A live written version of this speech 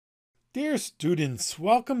Dear students,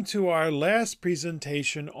 welcome to our last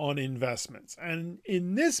presentation on investments. And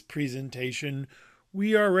in this presentation,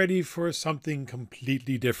 we are ready for something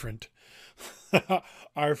completely different.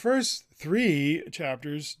 Our first three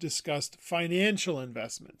chapters discussed financial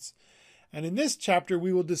investments. And in this chapter,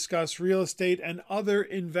 we will discuss real estate and other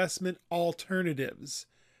investment alternatives.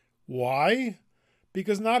 Why?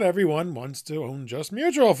 Because not everyone wants to own just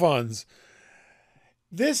mutual funds.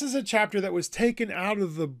 This is a chapter that was taken out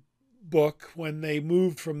of the book when they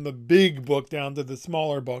moved from the big book down to the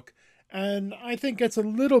smaller book. And I think it's a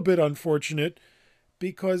little bit unfortunate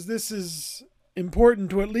because this is important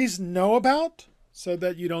to at least know about so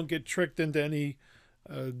that you don't get tricked into any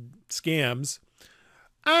scams.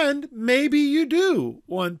 And maybe you do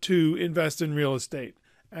want to invest in real estate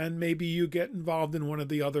and maybe you get involved in one of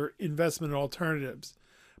the other investment alternatives.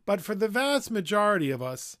 But for the vast majority of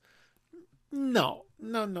us, no.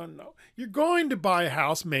 You're going to buy a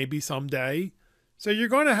house maybe someday. So you're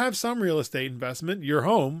going to have some real estate investment, your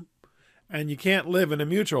home, and you can't live in a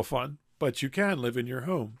mutual fund, but you can live in your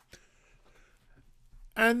home.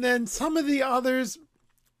 And then some of the others,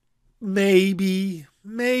 maybe,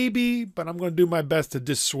 but I'm going to do my best to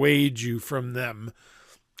dissuade you from them.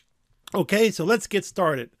 Okay, so let's get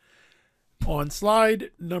started. On slide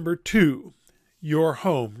number 2, your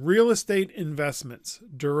home, real estate investments,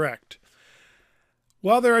 direct.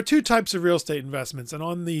 Well, there are two types of real estate investments, and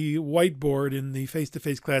on the whiteboard in the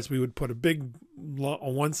face-to-face class, we would put a big,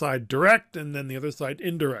 on one side, direct, and then the other side,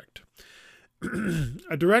 indirect.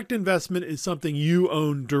 A direct investment is something you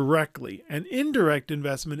own directly. An indirect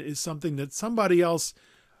investment is something that somebody else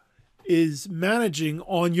is managing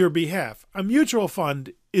on your behalf. A mutual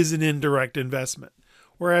fund is an indirect investment,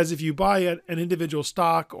 whereas if you buy an individual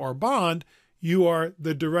stock or bond, you are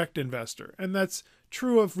the direct investor, and that's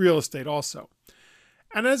true of real estate also.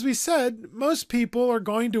 And as we said, most people are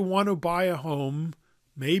going to want to buy a home,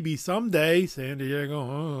 maybe someday, San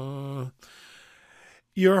Diego.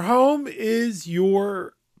 Your home is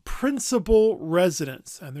your principal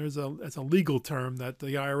residence. And that's a legal term that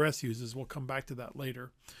the IRS uses. We'll come back to that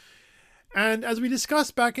later. And as we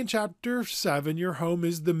discussed back in chapter 7, your home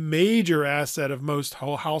is the major asset of most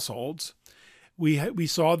households. We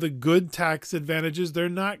saw the good tax advantages. They're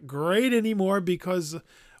not great anymore because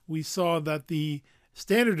we saw that the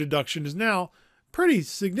standard deduction is now pretty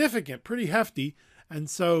significant, pretty hefty. And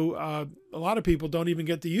so a lot of people don't even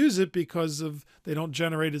get to use it because they don't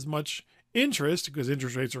generate as much interest because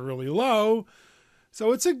interest rates are really low.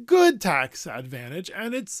 So it's a good tax advantage,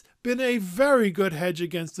 and it's been a very good hedge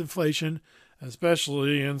against inflation,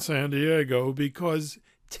 especially in San Diego, because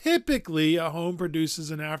typically a home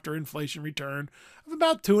produces an after inflation return of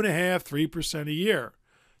about 2.5–3% a year.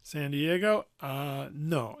 San Diego?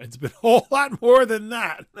 No, it's been a whole lot more than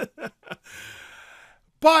that.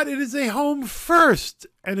 But it is a home first,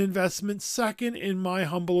 an investment second, in my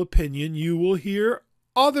humble opinion. You will hear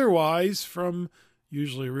otherwise from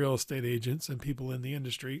usually real estate agents and people in the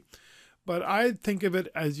industry. But I think of it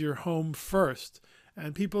as your home first.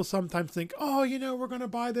 And people sometimes think, oh, we're going to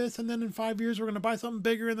buy this, and then in 5 years we're going to buy something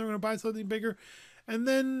bigger, and then we're going to buy something bigger. And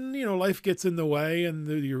then, life gets in the way and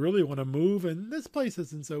you really want to move and this place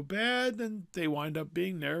isn't so bad. And they wind up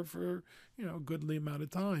being there for, a goodly amount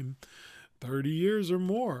of time, 30 years or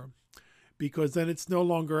more, because then it's no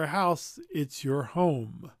longer a house, it's your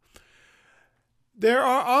home. There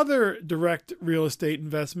are other direct real estate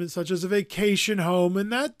investments, such as a vacation home,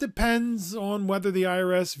 and that depends on whether the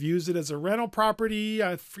IRS views it as a rental property.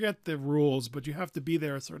 I forget the rules, but you have to be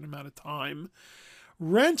there a certain amount of time.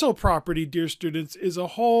 Rental property, dear students, is a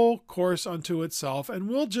whole course unto itself, and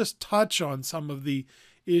we'll just touch on some of the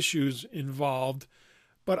issues involved.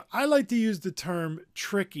 But I like to use the term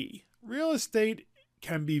tricky. Real estate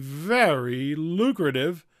can be very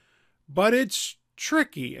lucrative, but it's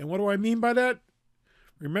tricky. And what do I mean by that?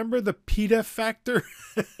 Remember the PETA factor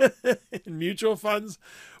in mutual funds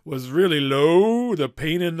was really low, the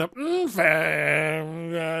pain in the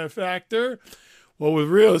factor. Well, with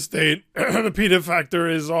real estate, the PETA factor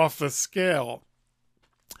is off the scale.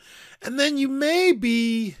 And then you may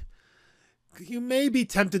be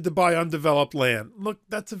tempted to buy undeveloped land. Look,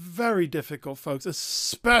 that's very difficult, folks,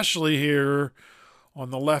 especially here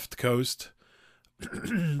on the left coast.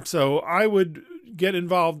 So I would get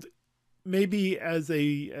involved maybe as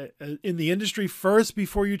in the industry first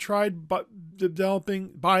before you tried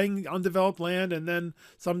buying undeveloped land and then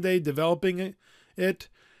someday developing it.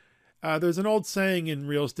 There's an old saying in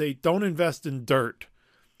real estate, don't invest in dirt,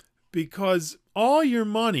 because all your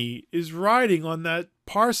money is riding on that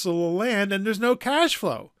parcel of land and there's no cash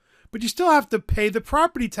flow. But you still have to pay the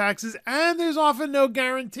property taxes, and there's often no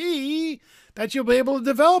guarantee that you'll be able to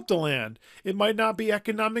develop the land. It might not be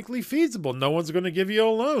economically feasible. No one's going to give you a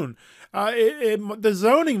loan. The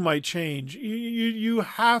zoning might change. You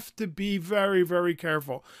have to be very, very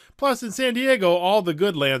careful. Plus, in San Diego, all the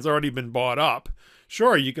good land's already been bought up.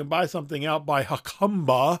 Sure, you can buy something out by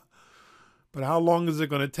Jacumba, but how long is it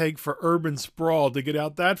going to take for urban sprawl to get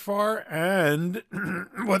out that far? And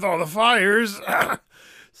with all the fires,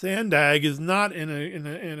 Sandag is not in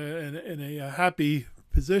a happy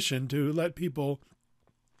position to let people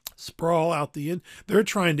sprawl out they're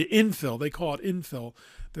trying to infill. They call it infill.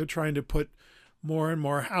 They're trying to put more and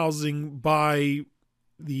more housing by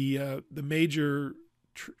the major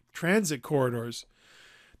transit corridors.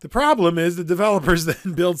 The problem is the developers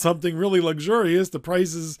then build something really luxurious. The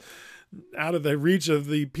prices out of the reach of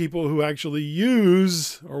the people who actually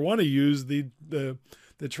use or want to use the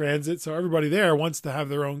transit. So everybody there wants to have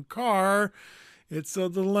their own car. It's a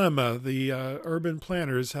dilemma the urban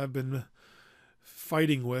planners have been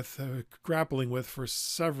fighting with, grappling with for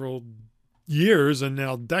several years and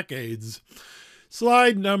now decades.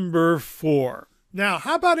 Slide number 4. Now,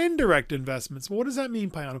 how about indirect investments? Well, what does that mean,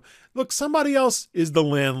 Piano? Look, somebody else is the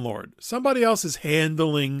landlord. Somebody else is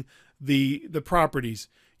handling the properties.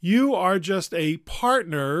 You are just a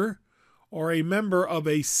partner or a member of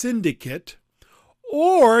a syndicate,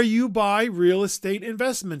 or you buy real estate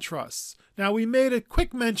investment trusts. Now, we made a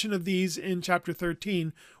quick mention of these in Chapter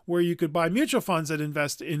 13, where you could buy mutual funds that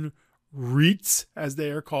invest in REITs, as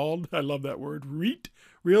they are called. I love that word, REIT,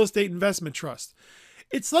 real estate investment trust.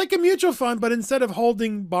 It's like a mutual fund, but instead of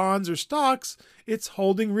holding bonds or stocks, it's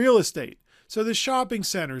holding real estate. So the shopping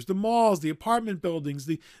centers, the malls, the apartment buildings,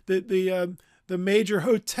 the major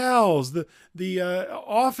hotels, the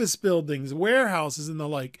office buildings, warehouses, and the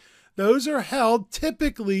like, those are held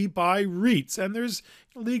typically by REITs. And there's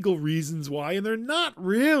legal reasons why, and they're not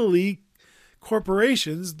really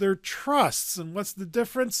corporations, they're trusts. And what's the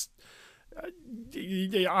difference?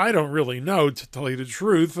 I don't really know, to tell you the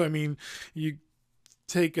truth. I mean, you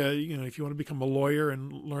take if you want to become a lawyer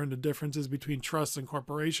and learn the differences between trusts and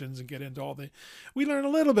corporations and get into we learn a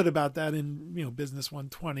little bit about that in, Business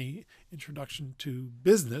 120, Introduction to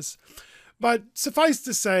Business. But suffice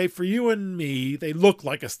to say, for you and me, they look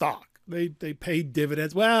like a stock. They pay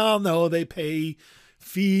dividends. Well, no, they pay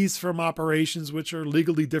fees from operations, which are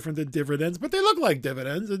legally different than dividends, but they look like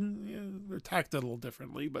dividends, and they're taxed a little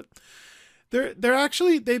differently. But they're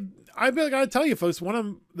actually, I gotta tell you, folks, one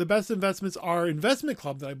of the best investments, our investment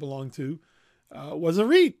club that I belong to, was a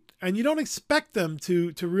REIT. And you don't expect them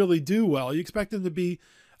to really do well. You expect them to be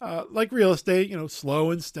like real estate, slow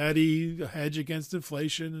and steady, a hedge against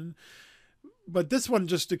inflation. But this one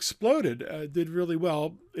just exploded, did really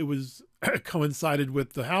well. It was coincided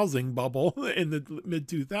with the housing bubble in the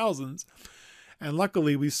mid-2000s. And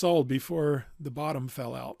luckily we sold before the bottom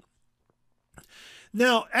fell out.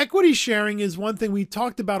 Now, equity sharing is one thing we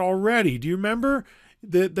talked about already. Do you remember?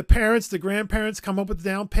 The parents, the grandparents come up with the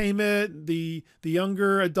down payment. The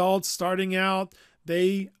younger adults starting out,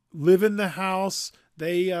 they live in the house.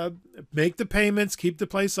 They make the payments, keep the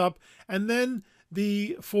place up. And then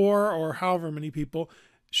the 4 or however many people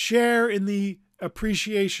share in the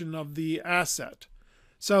appreciation of the asset.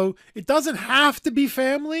 So it doesn't have to be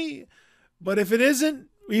family, but if it isn't,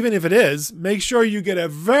 even if it is, make sure you get a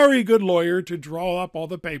very good lawyer to draw up all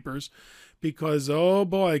the papers, because, oh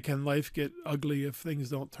boy, can life get ugly if things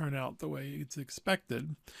don't turn out the way it's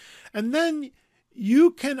expected. And then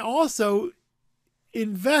you can also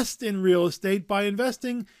invest in real estate by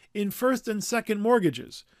investing in first and second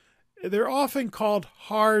mortgages. They're often called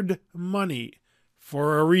hard money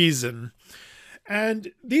for a reason.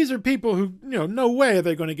 And these are people who, no way are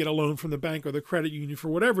they going to get a loan from the bank or the credit union for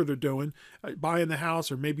whatever they're doing, buying the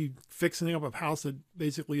house or maybe fixing up a house that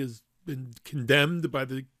basically has been condemned by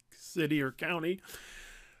the city or county.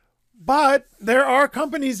 But there are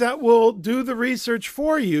companies that will do the research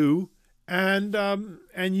for you, and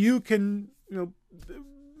you can,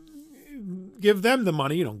 give them the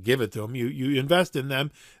money. You don't give it to them. You invest in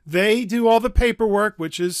them. They do all the paperwork,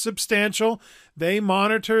 which is substantial. They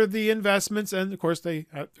monitor the investments, and of course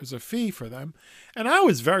there's a fee for them. And I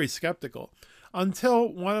was very skeptical until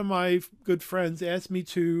one of my good friends asked me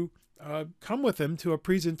to come with him to a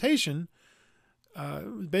presentation,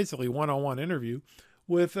 basically one-on-one interview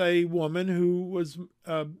with a woman who was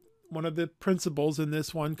one of the principals in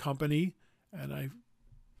this one company, and I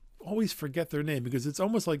always forget their name because it's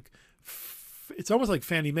almost like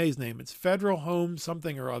Fannie Mae's name. It's Federal Home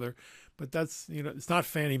something or other, but that's, it's not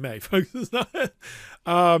Fannie Mae, folks. It's not.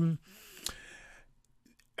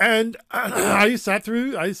 And I sat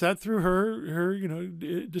through her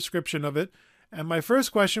description of it, And my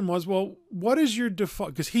first question was, well, what is your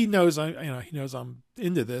default? Because he knows he knows I'm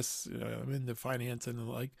into this. I'm into finance and the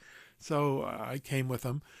like. So I came with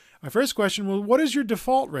him. My first question was, what is your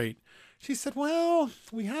default rate? She said, well,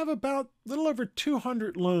 we have about a little over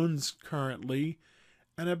 200 loans currently,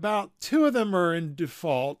 and about 2 of them are in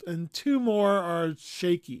default, and 2 more are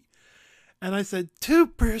shaky. And I said,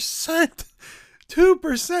 2%?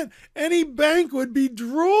 2%? Any bank would be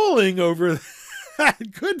drooling over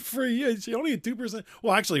that. Good for you. She only had 2%.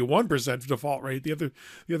 Well, actually 1% default rate. The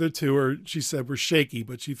other 2 are, she said, were shaky,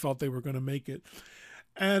 but she felt they were going to make it.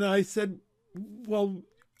 And I said, well,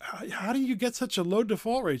 how do you get such a low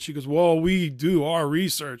default rate? She goes, well, we do our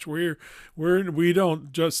research. We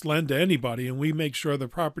don't just lend to anybody, and we make sure the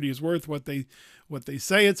property is worth what they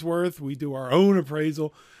say it's worth. We do our own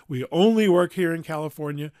appraisal. We only work here in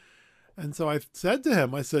California. And so I said to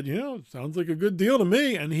him, I said, sounds like a good deal to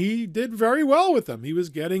me. And he did very well with them. He was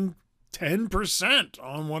getting 10%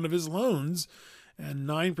 on one of his loans and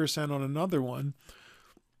 9% on another one.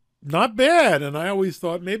 Not bad. And I always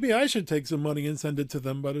thought maybe I should take some money and send it to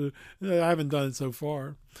them, but I haven't done it so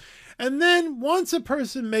far. And then once a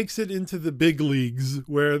person makes it into the big leagues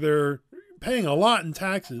where they're paying a lot in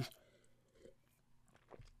taxes,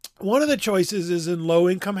 one of the choices is in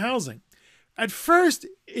low-income housing. At first,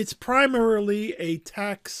 it's primarily a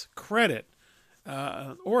tax credit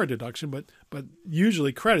or a deduction, but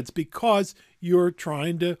usually credits, because you're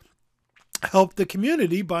trying to help the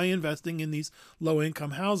community by investing in these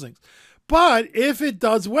low-income housings. But if it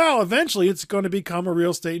does well, eventually it's going to become a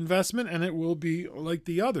real estate investment, and it will be like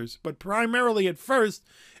the others. But primarily at first,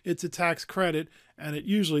 it's a tax credit, and it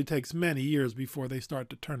usually takes many years before they start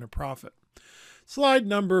to turn a profit. Slide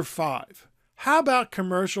number 5. How about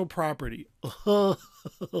commercial property?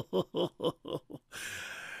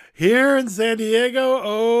 Here in San Diego,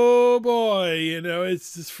 oh boy,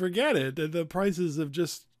 it's just, forget it. The prices have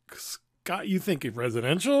just got you thinking.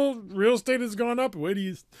 Residential real estate has gone up. Where do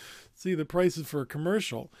you see the prices for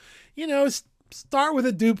commercial? Start with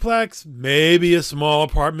a duplex, maybe a small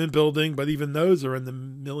apartment building, but even those are in the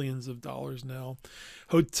millions of dollars now.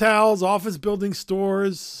 Hotels, office buildings,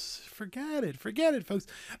 stores, forget it, folks.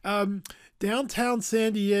 Downtown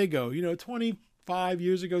San Diego, 25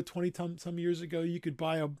 years ago, 20 some years ago, you could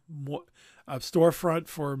buy a storefront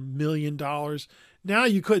for $1 million. Now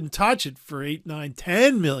you couldn't touch it for $8, $9,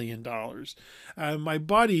 $10 million. My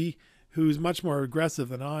buddy, who's much more aggressive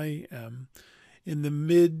than I am, in the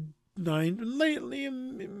lately,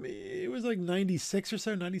 it was like 96 or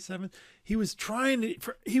so, 97. He was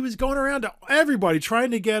going around to everybody trying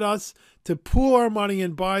to get us to pool our money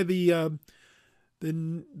and buy the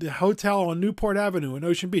hotel on Newport Avenue in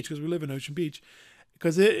Ocean Beach, because we live in Ocean Beach,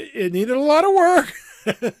 because it needed a lot of work.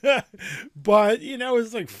 But it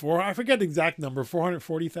was like I forget the exact number,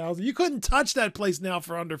 440,000. You couldn't touch that place now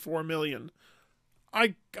for under $4 million.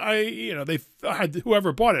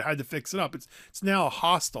 Whoever bought it had to fix it up. It's now a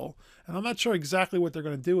hostel, and I'm not sure exactly what they're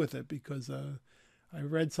going to do with it, because I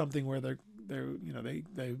read something where they've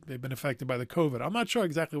been affected by the COVID. I'm not sure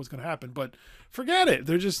exactly what's going to happen, but forget it.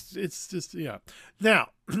 It's just. Now,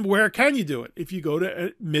 where can you do it? If you go to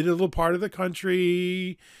a middle part of the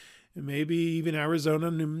country, maybe even Arizona,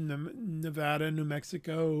 Nevada, New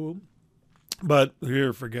Mexico, but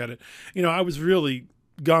here, forget it. I was really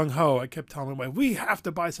gung-ho. I kept telling my wife, we have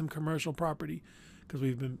to buy some commercial property, because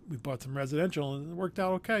we bought some residential, and it worked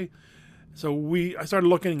out okay. So I started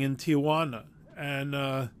looking in Tijuana, and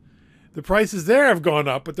the prices there have gone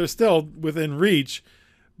up, but they're still within reach.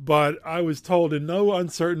 But I was told in no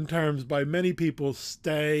uncertain terms by many people,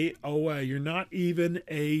 stay away. You're not even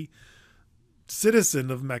a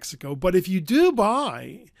citizen of Mexico. But if you do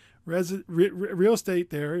buy real estate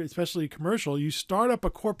there, especially commercial, you start up a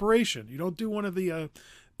corporation. You don't do one of the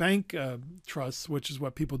bank trusts, which is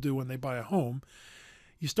what people do when they buy a home.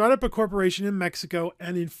 You start up a corporation in Mexico,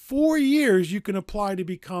 and in 4 years, you can apply to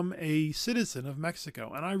become a citizen of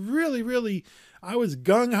Mexico. And I I was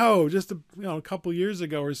gung-ho just a couple years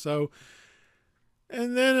ago or so.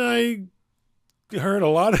 And then I heard a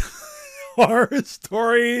lot of horror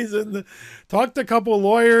stories and talked to a couple of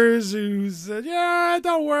lawyers who said, yeah,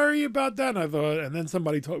 don't worry about that. And I thought, and then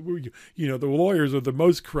somebody told me, the lawyers are the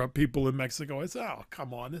most corrupt people in Mexico. I said, oh,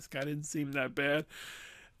 come on, this guy didn't seem that bad.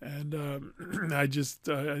 And I've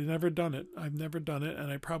never done it. I've never done it,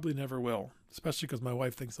 and I probably never will, especially because my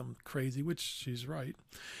wife thinks I'm crazy, which she's right.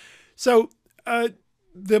 So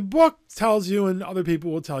the book tells you, and other people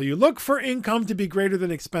will tell you, look for income to be greater than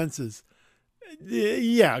expenses.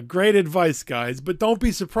 Yeah, great advice, guys, but don't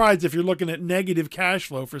be surprised if you're looking at negative cash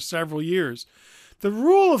flow for several years. The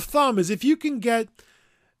rule of thumb is if you can get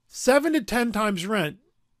 7 to 10 times rent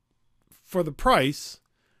for the price,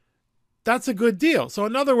 that's a good deal. So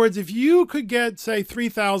in other words, if you could get, say,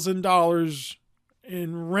 $3,000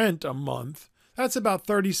 in rent a month, that's about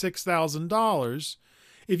 $36,000.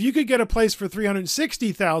 If you could get a place for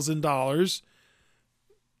 $360,000,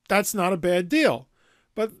 that's not a bad deal.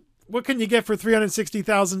 But what can you get for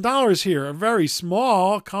 $360,000 here? A very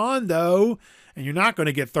small condo, and you're not going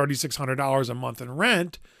to get $3,600 a month in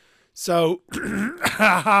rent. So,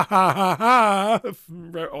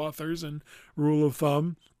 authors and rule of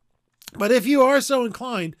thumb. But if you are so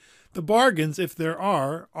inclined, the bargains, if there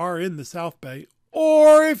are in the South Bay.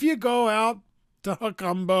 Or if you go out to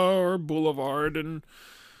Jacumba or Boulevard and,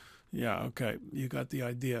 yeah, okay, you got the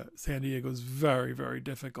idea. San Diego is very, very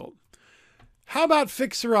difficult. How about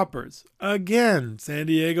fixer-uppers? Again, San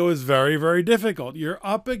Diego is very, very difficult. You're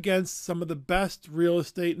up against some of the best real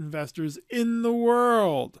estate investors in the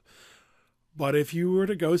world. But if you were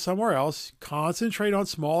to go somewhere else, concentrate on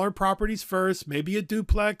smaller properties first, maybe a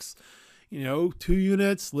duplex, 2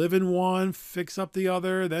 units, live in one, fix up the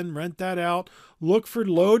other, then rent that out. Look for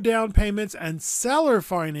low down payments and seller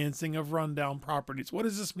financing of rundown properties. What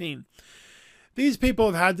does this mean? These people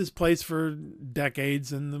have had this place for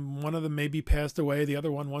decades, and one of them maybe passed away. The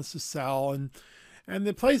other one wants to sell, and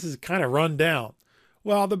the place is kind of run down.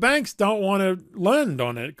 Well, the banks don't want to lend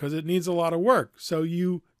on it because it needs a lot of work. So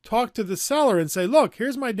you talk to the seller and say, look,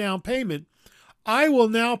 here's my down payment. I will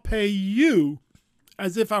now pay you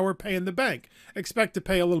as if I were paying the bank. Expect to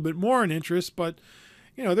pay a little bit more in interest, but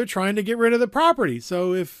they're trying to get rid of the property.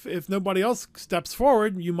 So if nobody else steps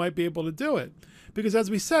forward, you might be able to do it. Because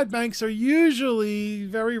as we said, banks are usually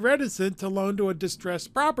very reticent to loan to a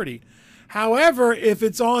distressed property. However, if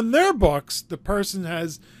it's on their books, the person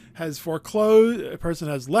has foreclosed, a person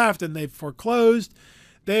has left and they've foreclosed,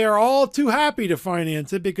 they are all too happy to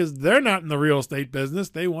finance it because they're not in the real estate business.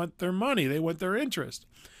 They want their money. They want their interest.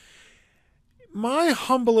 My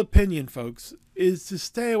humble opinion, folks, is to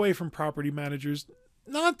stay away from property managers.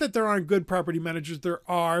 Not that there aren't good property managers, there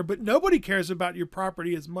are, but nobody cares about your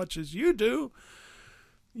property as much as you do.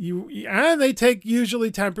 And they take usually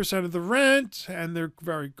 10% of the rent, and they're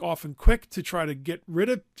very often quick to try to get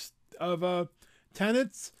rid of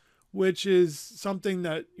tenants, which is something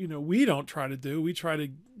that we don't try to do. We try to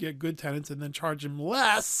get good tenants and then charge them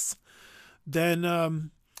less than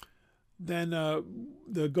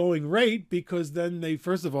the going rate, because then they,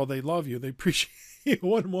 first of all, they love you. They appreciate you.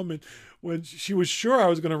 One woman, when she was sure I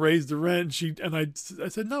was going to raise the rent, I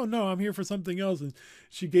said, no, I'm here for something else. And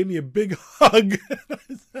she gave me a big hug. I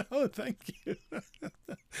said, oh, thank you.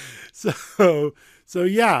 So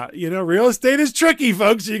yeah, real estate is tricky,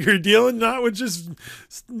 folks. You're dealing not with just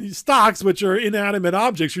stocks, which are inanimate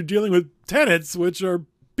objects. You're dealing with tenants, which are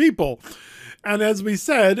people. And as we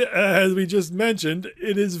said, as we just mentioned,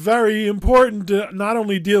 it is very important to not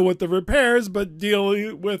only deal with the repairs, but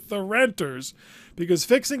deal with the renters. Because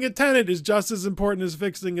fixing a tenant is just as important as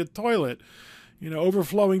fixing a toilet.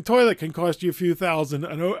 Overflowing toilet can cost you a few thousand.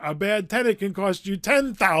 A bad tenant can cost you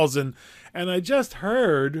 10,000. And I just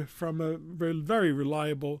heard from a very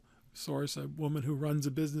reliable source, a woman who runs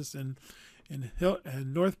a business in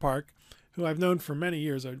North Park, who I've known for many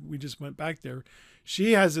years. We just went back there.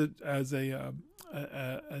 She has a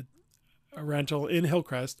rental in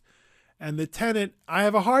Hillcrest, and the tenant, I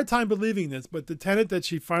have a hard time believing this, but the tenant that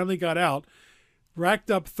she finally got out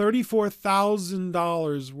racked up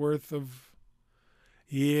 $34,000 worth of,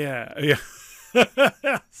 yeah.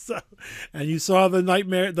 So, and you saw the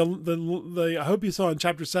nightmare, the I hope you saw in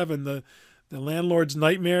chapter 7 the landlord's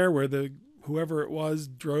nightmare, where whoever it was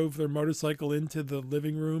drove their motorcycle into the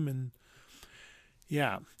living room, and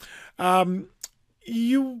yeah.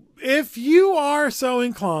 If you are so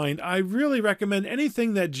inclined, I really recommend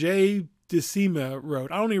anything that Jay DeSima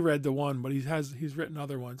wrote. I only read the one, but he's written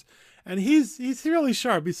other ones, and he's really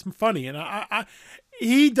sharp. He's funny, and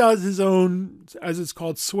he does his own, as it's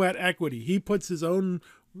called, sweat equity. He puts his own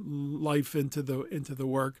life into the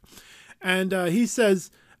work, and he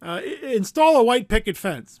says, install a white picket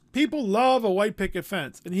fence. People love a white picket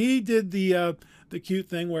fence, and he did the cute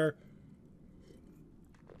thing where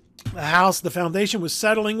the foundation was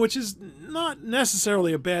settling, which is not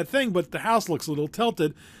necessarily a bad thing, but the house looks a little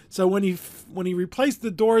tilted. So when he replaced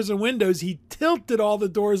the doors and windows, he tilted all the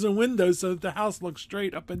doors and windows so that the house looks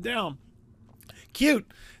straight up and down. Cute.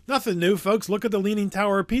 Nothing new, folks. Look at the Leaning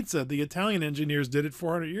Tower of Pisa. The Italian engineers did it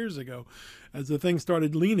 400 years ago. As the thing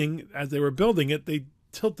started leaning, as they were building it, they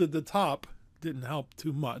tilted the top. Didn't help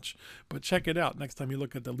too much, but check it out next time you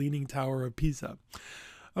look at the Leaning Tower of Pisa.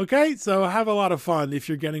 Okay, so have a lot of fun if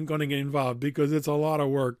you're going to get involved, because it's a lot of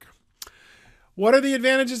work. What are the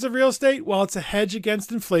advantages of real estate? Well, it's a hedge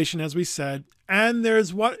against inflation, as we said, and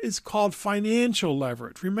there's what is called financial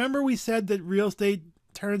leverage. Remember we said that real estate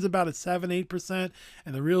turns about at 7-8%,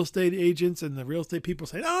 and the real estate agents and the real estate people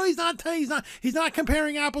say, "Oh, he's not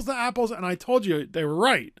comparing apples to apples." And I told you they were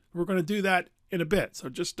right. We're going to do that in a bit, so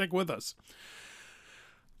just stick with us.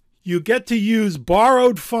 You get to use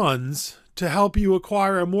borrowed funds to help you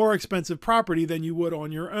acquire a more expensive property than you would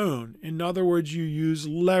on your own. In other words, you use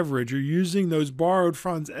leverage. You're using those borrowed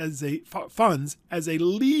funds as a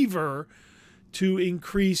lever to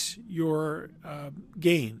increase your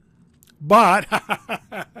gain. But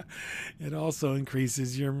it also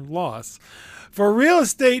increases your loss. For real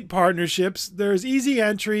estate partnerships, there's easy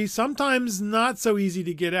entry, sometimes not so easy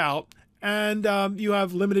to get out, and you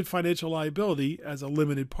have limited financial liability as a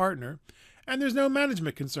limited partner, and there's no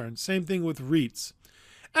management concerns. Same thing with REITs.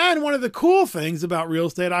 And one of the cool things about real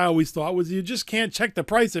estate, I always thought, was you just can't check the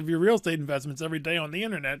price of your real estate investments every day on the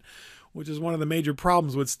internet, which is one of the major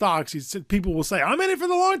problems with stocks. People will say, "I'm in it for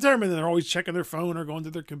the long term," and they're always checking their phone or going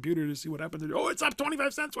to their computer to see what happened. "Oh, it's up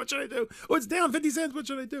 25 cents. What should I do? Oh, it's down 50 cents. What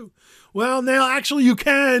should I do?" Well, now actually you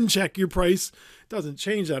can check your price. It doesn't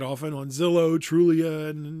change that often on Zillow, Trulia,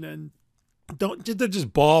 and they're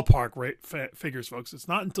just ballpark rate figures, folks. It's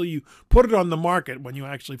not until you put it on the market when you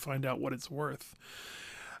actually find out what it's worth.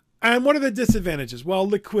 And what are the disadvantages? Well,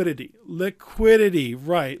 liquidity. Liquidity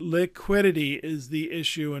is the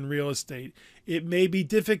issue in real estate. It may be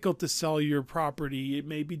difficult to sell your property. It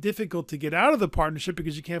may be difficult to get out of the partnership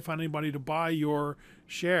because you can't find anybody to buy your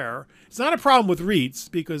share. It's not a problem with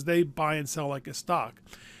REITs because they buy and sell like a stock.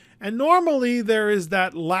 And normally there is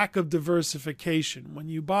that lack of diversification. When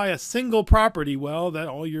you buy a single property, well, that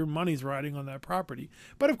all your money's riding on that property.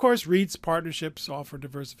 But of course, REITs, partnerships offer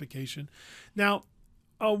diversification. Now,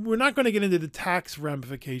 we're not going to get into the tax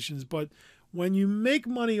ramifications, but when you make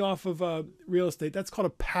money off of real estate, that's called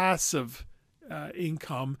a passive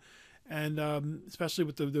income, and especially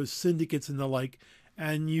with those syndicates and the like.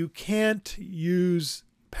 And you can't use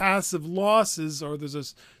passive losses, or there's a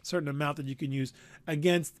certain amount that you can use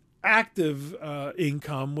against active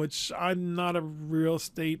income, which I'm not a real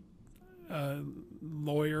estate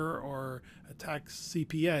lawyer or a tax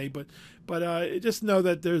CPA, but just know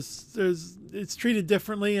that it's treated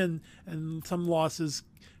differently, and some losses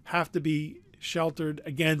have to be sheltered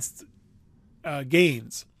against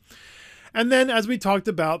gains. And then, as we talked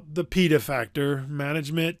about, the PETA factor,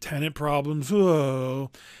 management, tenant problems,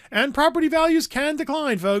 and property values can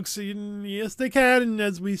decline, folks. Yes, they can, and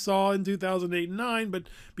as we saw in 2008 and 2009, but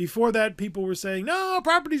before that, people were saying, "No,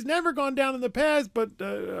 property's never gone down in the past," but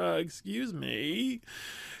excuse me.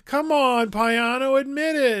 Come on, Payano,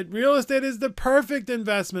 admit it. Real estate is the perfect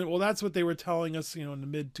investment. Well, that's what they were telling us, in the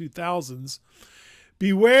mid-2000s.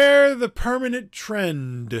 Beware the permanent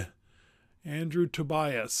trend. Andrew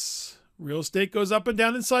Tobias. Real estate goes up and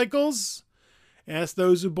down in cycles. Ask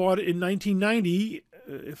those who bought it in 1990,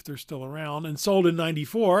 if they're still around, and sold in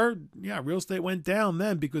 94. Yeah, real estate went down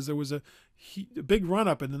then because there was a big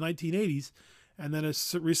run-up in the 1980s, and then a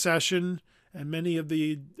recession, and many of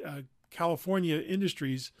the California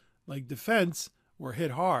industries, like defense, were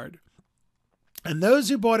hit hard. And those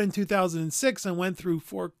who bought in 2006 and went through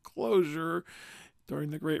foreclosure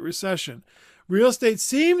during the Great Recession. Real estate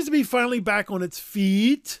seems to be finally back on its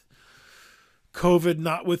feet, COVID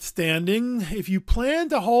notwithstanding. If you plan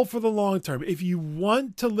to hold for the long term, if you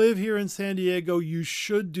want to live here in San Diego, you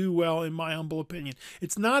should do well, in my humble opinion.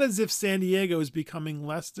 It's not as if San Diego is becoming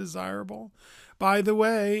less desirable. By the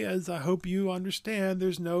way, as I hope you understand,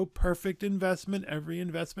 there's no perfect investment. Every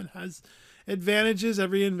investment has advantages.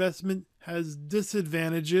 Every investment has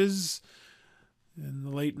disadvantages. In the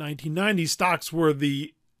late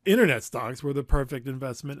 1990s, internet stocks were the perfect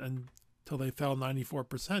investment until they fell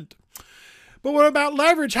 94%. But what about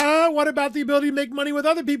leverage, huh? What about the ability to make money with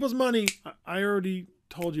other people's money? I already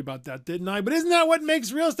told you about that, didn't I? But isn't that what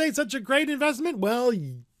makes real estate such a great investment? Well,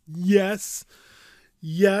 yes.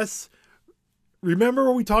 Yes. Remember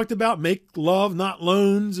when we talked about make love, not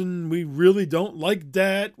loans, and we really don't like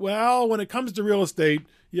debt? Well, when it comes to real estate,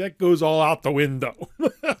 that goes all out the window.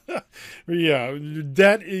 Yeah,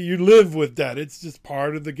 debt, you live with debt. It's just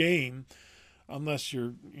part of the game, unless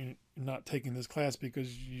you're not taking this class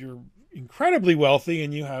because you're incredibly wealthy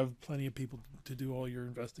and you have plenty of people to do all your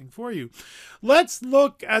investing for you. Let's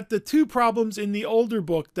look at the two problems in the older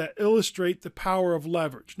book that illustrate the power of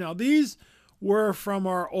leverage. Now, these were from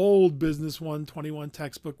our old Business 121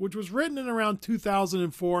 textbook, which was written in around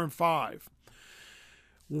 2004 and 5,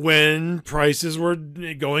 when prices were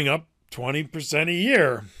going up 20% a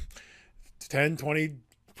year, 10,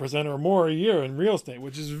 20% or more a year in real estate,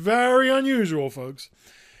 which is very unusual, folks.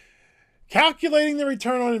 Calculating the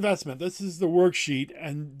return on investment. This is the worksheet,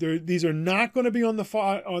 and these are not going to be on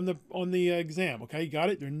the exam. Okay, you got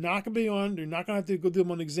it. They're not going to be on. They're not going to have to go do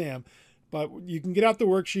them on the exam, but you can get out the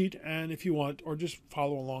worksheet, and if you want, or just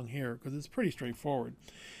follow along here because it's pretty straightforward.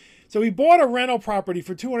 So he bought a rental property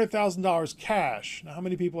for $200,000 cash. Now, how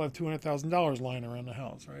many people have $200,000 lying around the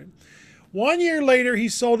house, right? 1 year later, he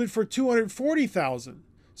sold it for $240,000.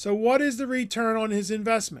 So what is the return on his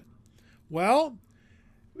investment? Well,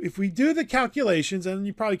 if we do the calculations, and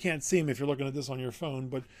you probably can't see them if you're looking at this on your phone,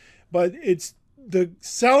 but it's the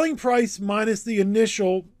selling price minus the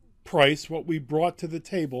initial price, what we brought to the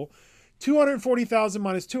table, $240,000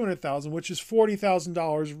 minus $200,000, which is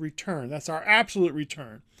 $40,000 return. That's our absolute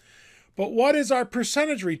return. But what is our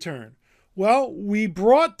percentage return? Well, we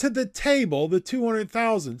brought to the table the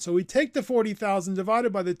 $200,000. So we take the $40,000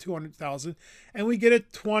 divided by the $200,000 and we get a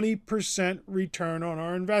 20% return on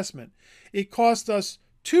our investment. It cost us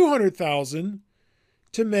 $200,000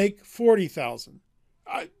 to make $40,000.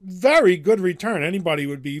 Very good return. Anybody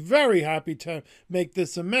would be very happy to make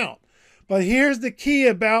this amount. But here's the key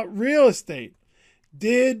about real estate.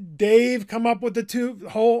 Did Dave come up with the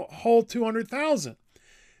whole $200,000?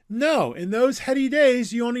 No. In those heady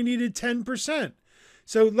days, you only needed 10%.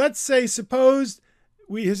 So let's say, suppose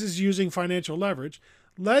this is using financial leverage.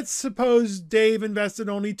 Let's suppose Dave invested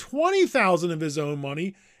only $20,000 of his own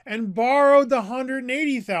money and borrowed the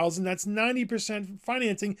 $180,000. That's 90%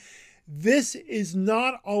 financing. This is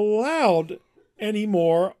not allowed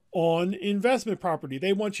anymore on investment property.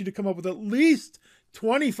 They want you to come up with at least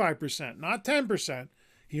 25%, not 10%.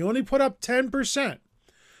 He only put up 10%.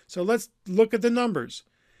 So let's look at the numbers.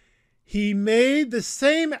 He made the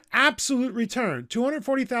same absolute return,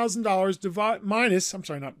 $240,000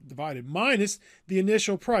 minus the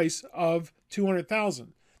initial price of $200,000.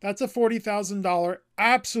 That's a $40,000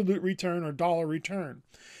 absolute return or dollar return.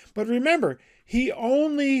 But remember, he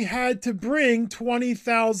only had to bring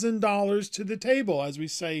 $20,000 to the table, as we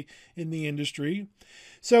say in the industry.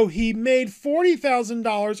 So he made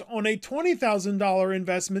 $40,000 on a $20,000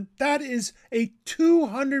 investment. That is a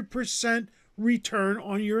 200% return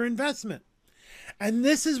on your investment. And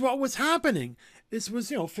this is what was happening. This was,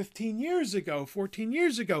 15 years ago, 14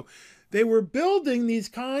 years ago. They were building these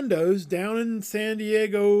condos down in San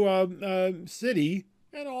Diego City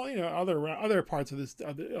and all, other parts of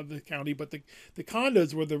the county, but the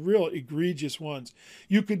condos were the real egregious ones.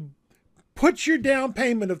 You could put your down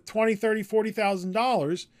payment of $20,000, $30,000,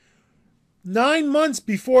 $40,000 9 months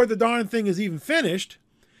before the darn thing is even finished,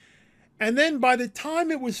 and then by the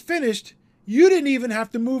time it was finished, you didn't even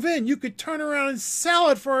have to move in. You could turn around and sell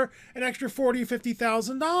it for an extra $40,000 or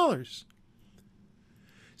 $50,000.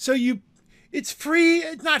 So it's free.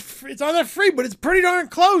 It's not free, but it's pretty darn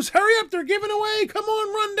close. Hurry up, they're giving away. Come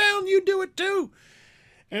on, run down. You do it too.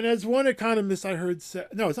 And as one economist I heard say,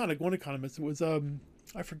 no, it's not like one economist. It was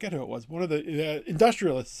I forget who it was. One of the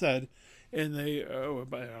industrialists said, over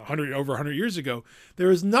 100 years ago, there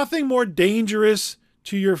is nothing more dangerous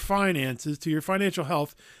to your finances, to your financial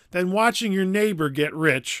health, than watching your neighbor get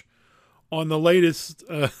rich on the latest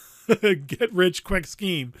get rich quick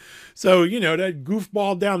scheme. So, that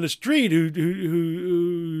goofball down the street who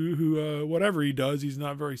whatever he does, he's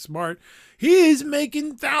not very smart. He's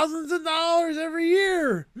making thousands of dollars every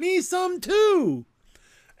year. Me some too.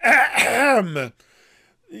 Ahem.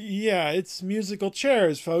 Yeah, it's musical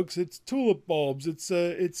chairs, folks. It's tulip bulbs. It's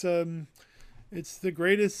the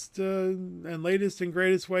greatest and latest and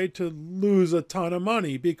greatest way to lose a ton of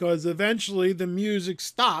money, because eventually the music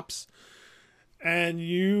stops and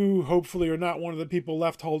you hopefully are not one of the people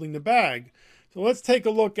left holding the bag. So let's take a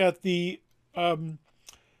look at the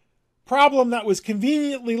problem that was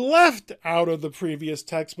conveniently left out of the previous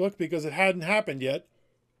textbook because it hadn't happened yet.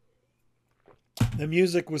 The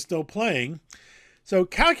music was still playing. So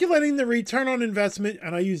calculating the return on investment,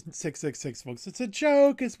 and I used 666, folks. It's a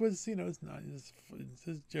joke. It's a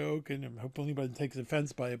joke, and hopefully nobody takes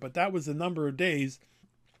offense by it. But that was the number of days.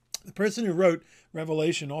 The person who wrote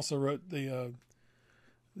Revelation also wrote the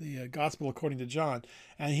Gospel according to John,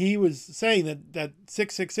 and he was saying that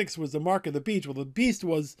 666 was the mark of the beast. Well, the beast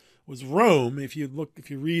was Rome. If you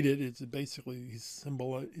read it, it's basically he's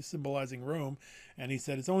symbolizing Rome, and he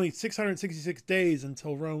said it's only 666 days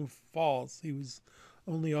until Rome falls. He was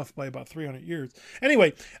only off by about 300 years.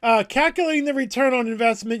 Anyway, calculating the return on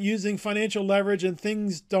investment using financial leverage, and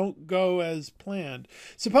things don't go as planned.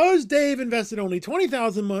 Suppose Dave invested only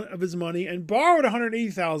 $20,000 of his money and borrowed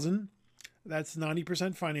 $180,000. That's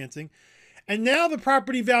 90% financing. And now the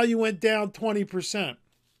property value went down 20%.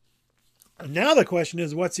 And now the question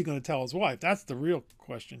is, what's he going to tell his wife? That's the real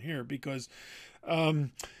question here, because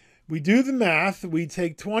We do the math. We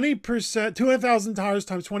take 20%, $200,000 times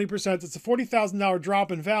 20%. It's a $40,000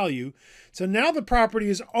 drop in value. So now the property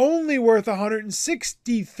is only worth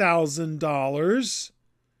 $160,000.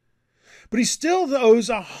 But he still owes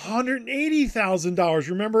 $180,000.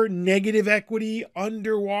 Remember, negative equity,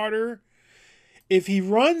 underwater. If he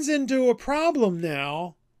runs into a problem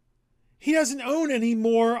now, he doesn't own any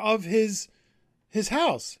more of his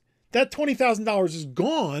house. That $20,000 is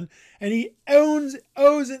gone, and he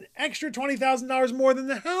owes an extra $20,000 more than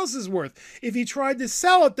the house is worth. If he tried to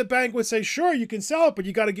sell it, the bank would say, sure, you can sell it, but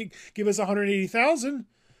you got to give us $180,000.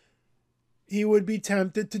 He would be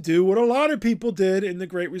tempted to do what a lot of people did in the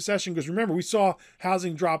Great Recession. Because remember, we saw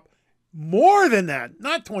housing drop more than that,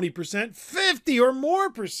 not 20%, 50 or more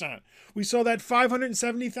percent. We saw that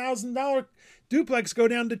 $570,000 duplex go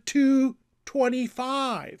down to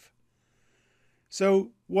 $225,000.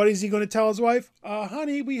 So what is he going to tell his wife?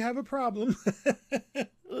 Honey, we have a problem.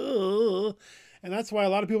 And that's why a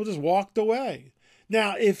lot of people just walked away.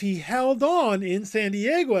 Now, if he held on in San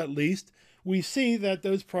Diego, at least, we see that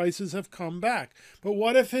those prices have come back. But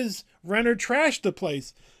what if his renter trashed the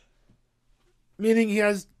place? Meaning he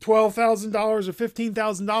has $12,000 or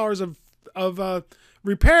 $15,000 of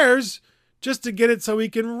repairs just to get it so he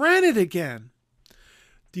can rent it again.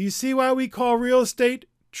 Do you see why we call real estate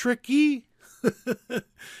tricky?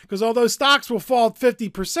 Because although stocks will fall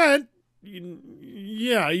 50%, you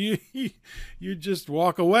just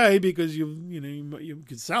walk away because you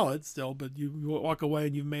can sell it still, but you walk away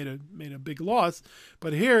and you've made a big loss.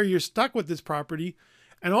 But here you're stuck with this property,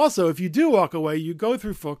 and also if you do walk away, you go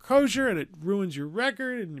through foreclosure and it ruins your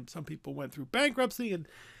record. And some people went through bankruptcy, and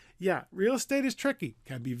real estate is tricky.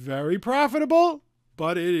 Can be very profitable,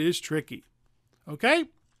 but it is tricky. Okay.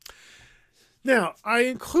 Now, I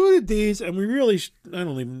included these, and we really,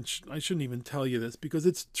 I shouldn't even tell you this because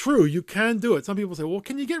it's true. You can do it. Some people say, well,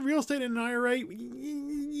 can you get real estate in an IRA?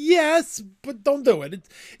 Yes, but don't do it.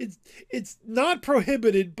 It's not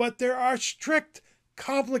prohibited, but there are strict,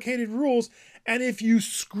 complicated rules. And if you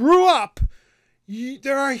screw up,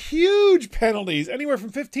 there are huge penalties, anywhere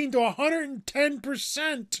from 15 to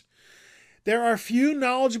 110%. There are few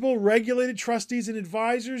knowledgeable regulated trustees and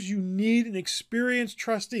advisors. You need an experienced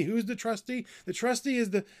trustee. Who's the trustee? The trustee is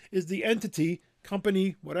the entity,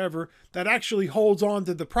 company, whatever, that actually holds on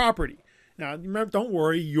to the property. Now, remember, don't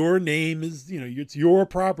worry, your name is, it's your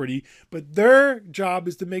property, but their job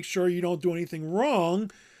is to make sure you don't do anything wrong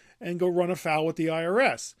and go run afoul with the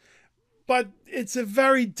IRS. But it's a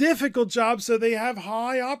very difficult job, so they have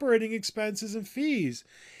high operating expenses and fees.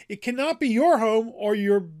 It cannot be your home or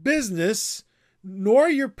your business, nor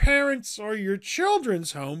your parents' or your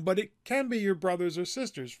children's home, but it can be your brothers or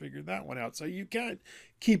sisters. Figure that one out. So you can't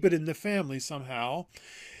keep it in the family somehow.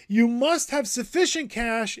 You must have sufficient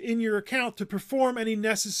cash in your account to perform any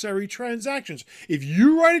necessary transactions. If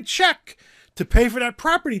you write a check to pay for that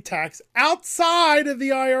property tax outside of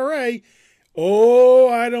the IRA,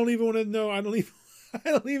 I don't even want to know. I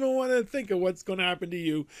don't even want to think of what's going to happen to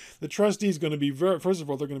you. The trustee is going to be first of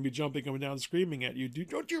all, they're going to be jumping up and down, screaming at you.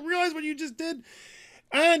 Don't you realize what you just did?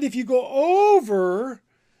 And if you go over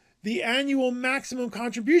the annual maximum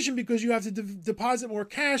contribution because you have to deposit more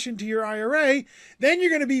cash into your IRA, then you're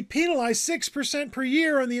going to be penalized 6% per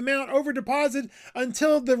year on the amount over deposit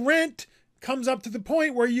until the rent comes up to the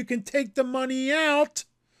point where you can take the money out.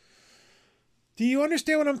 Do you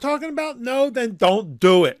understand what I'm talking about? No? Then don't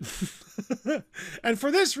do it. And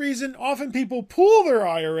for this reason, often people pool their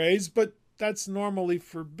IRAs, but that's normally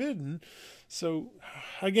forbidden. So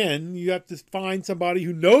again, you have to find somebody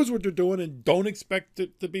who knows what they're doing and don't expect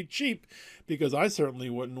it to be cheap, because I certainly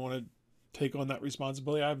wouldn't want to take on that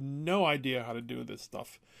responsibility. I have no idea how to do this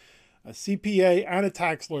stuff. A CPA and a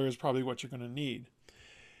tax lawyer is probably what you're going to need.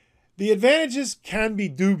 The advantages can be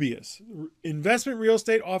dubious. Investment real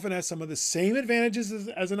estate often has some of the same advantages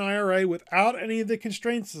as an IRA without any of the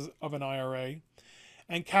constraints of an IRA.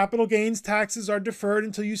 And capital gains taxes are deferred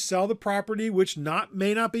until you sell the property, which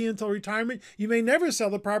may not be until retirement. You may never sell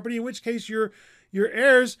the property, in which case your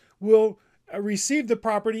heirs will receive the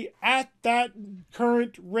property at that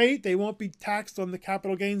current rate. They won't be taxed on the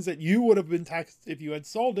capital gains that you would have been taxed if you had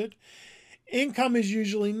sold it. Income is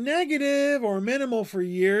usually negative or minimal for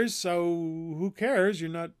years, so who cares? You're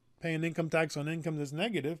not paying income tax on income that's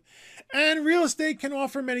negative. And real estate can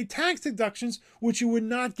offer many tax deductions, which you would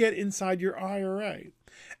not get inside your IRA.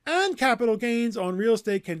 And capital gains on real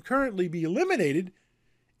estate can currently be eliminated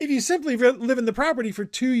if you simply live in the property for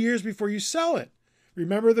 2 years before you sell it.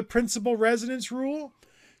 Remember the principal residence rule?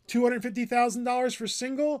 $250,000 for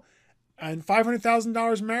single, and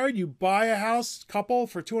 $500,000 married, you buy a house couple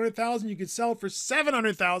for $200,000, you could sell it for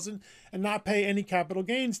 $700,000 and not pay any capital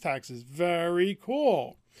gains taxes. Very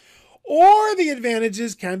cool. Or the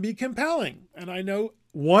advantages can be compelling. And I know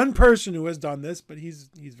one person who has done this, but he's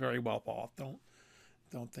very well off. Don't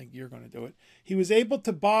think you're going to do it. He was able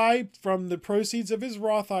to buy from the proceeds of his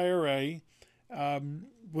Roth IRA.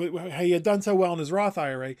 He had done so well in his Roth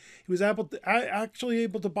IRA. He was actually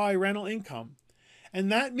able to buy rental income.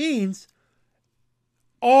 And that means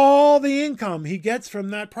all the income he gets from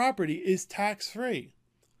that property is tax-free.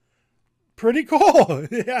 Pretty cool.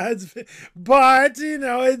 Yeah, but, you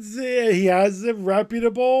know, he has a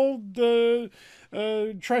reputable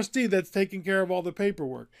trustee that's taking care of all the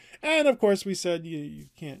paperwork. And, of course, we said you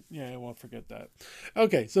can't, yeah, well, forget that.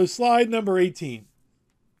 Okay, so slide number 18.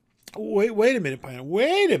 Wait a minute, Pina.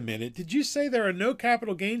 Wait a minute. Did you say there are no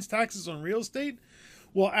capital gains taxes on real estate?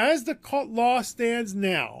 Well, as the law stands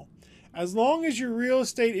now, as long as your real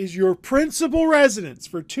estate is your principal residence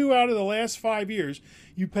for 2 out of the last 5 years,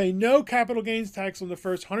 you pay no capital gains tax on the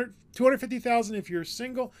first $250,000 if you're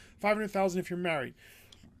single, $500,000 if you're married.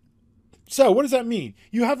 So what does that mean?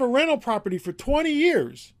 You have a rental property for 20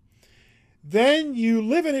 years. Then you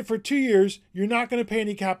live in it for 2 years. You're not going to pay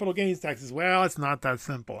any capital gains taxes. Well, it's not that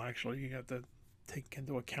simple, actually. You have to take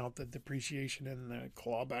into account the depreciation and the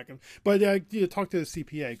clawback. But you talk to the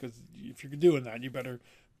CPA, because if you're doing that, you better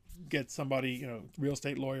get somebody, you know, real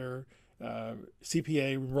estate lawyer,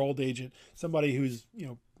 CPA, enrolled agent, somebody who's, you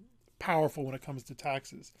know, powerful when it comes to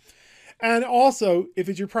taxes. And also, if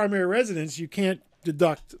it's your primary residence, you can't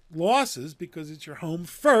deduct losses because it's your home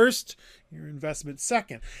first, your investment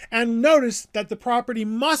second. And notice that the property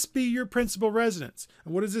must be your principal residence.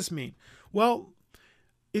 And what does this mean? Well,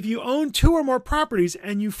 if you own 2 or more properties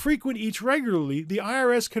and you frequent each regularly, the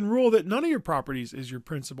IRS can rule that none of your properties is your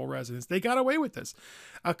principal residence. They got away with this.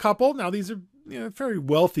 A couple, now these are, you know, very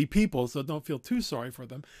wealthy people, so don't feel too sorry for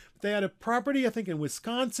them. But they had a property, I think, in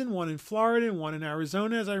Wisconsin, one in Florida, and one in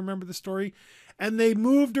Arizona, as I remember the story. And they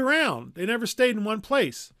moved around. They never stayed in one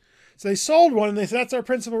place. So they sold one and they said, that's our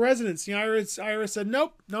principal residence. The IRS said,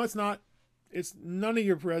 nope, no, it's not. It's none of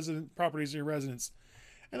your properties are your residence.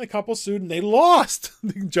 And the couple sued and they lost.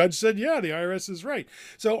 The judge said, yeah, the IRS is right.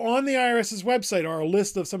 So on the IRS's website are a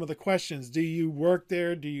list of some of the questions. Do you work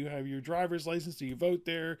there? Do you have your driver's license? Do you vote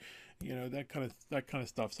there? You know, that kind of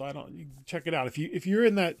stuff. So you can check it out. If you're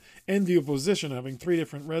in that enviable position of having 3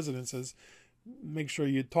 different residences, make sure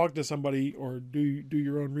you talk to somebody or do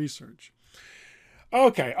your own research.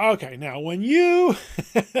 Okay. Now, when you,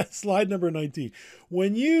 slide number 19,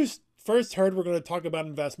 when you first heard we're going to talk about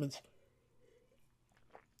investments,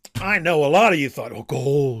 I know a lot of you thought, oh,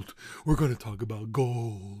 gold. We're going to talk about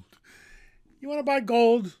gold. You want to buy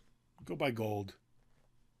gold? Go buy gold.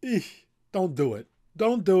 Don't do it.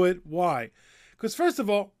 Don't do it. Why? Because first of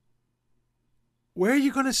all, where are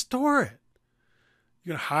you going to store it?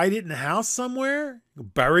 You're going to hide it in the house somewhere? You're going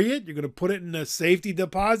to bury it? You're going to put it in a safety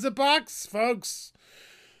deposit box? Folks,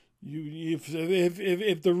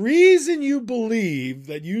 if the reason you believe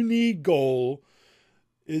that you need gold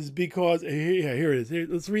is because, here it is.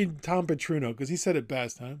 Let's read Tom Petruno, because he said it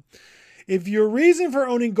best, huh? If your reason for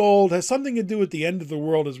owning gold has something to do with the end of the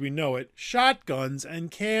world as we know it, shotguns and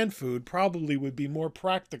canned food probably would be more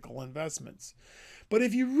practical investments. But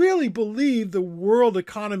if you really believe the world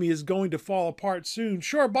economy is going to fall apart soon,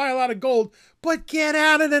 sure, buy a lot of gold, but get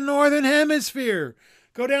out of the Northern Hemisphere.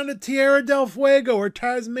 Go down to Tierra del Fuego or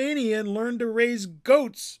Tasmania and learn to raise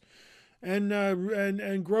goats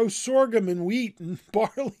and grow sorghum and wheat and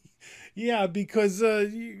barley. Yeah, because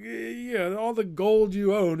all the gold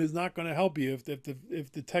you own is not going to help you if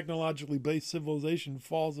the technologically based civilization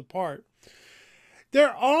falls apart.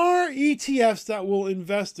 There are ETFs that will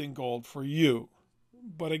invest in gold for you.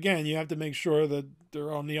 But again, you have to make sure that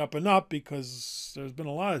they're on the up and up, because there's been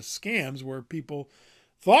a lot of scams where people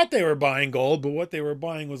thought they were buying gold, but what they were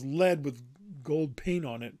buying was lead with gold paint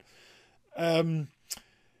on it.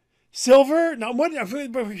 Silver. Now,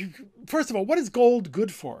 first of all, what is gold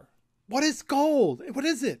good for? What is gold? What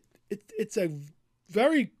is it? It's a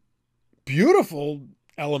very beautiful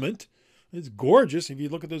element. It's gorgeous. If you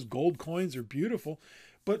look at those gold coins, they're beautiful.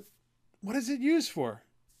 But what is it used for?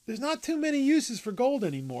 There's not too many uses for gold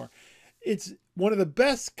anymore. It's one of the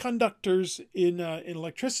best conductors in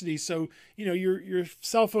electricity. So, you know, your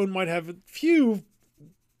cell phone might have a few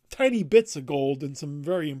tiny bits of gold and some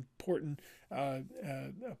very important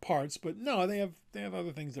parts, but no, they have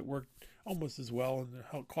other things that work almost as well, and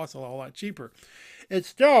it costs a lot cheaper. It's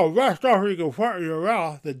still the best stuff you can put in your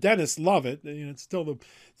mouth. The dentists love it. It's still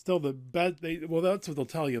the best. Well, that's what they'll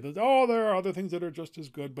tell you. That, oh, there are other things that are just as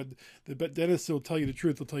good, but the dentists will tell you the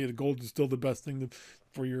truth. They'll tell you the gold is still the best thing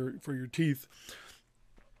for your teeth.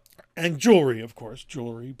 And jewelry, of course,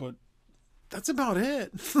 but that's about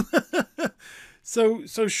it. So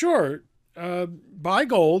sure, buy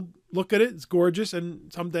gold, look at it, it's gorgeous,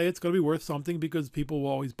 and someday it's going to be worth something because people will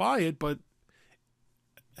always buy it. But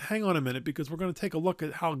hang on a minute, because we're going to take a look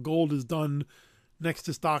at how gold is done next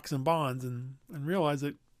to stocks and bonds and realize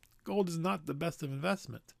that gold is not the best of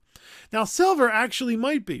investment. Now, silver actually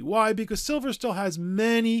might be. Why? Because silver still has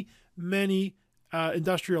many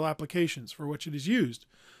industrial applications for which it is used.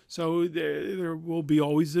 So there will be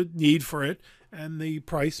always a need for it, and the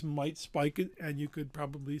price might spike it, and you could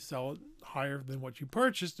probably sell it higher than what you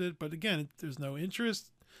purchased it. But again, there's no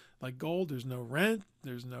interest like gold. There's no rent.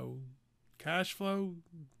 There's no cash flow.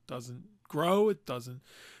 It doesn't grow. It doesn't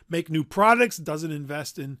make new products. It doesn't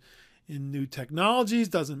invest in new technologies.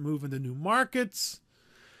 Doesn't move into new markets.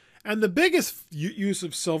 And the biggest use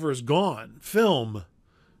of silver is gone. Film.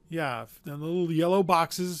 Yeah, the little yellow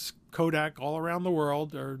boxes, Kodak, all around the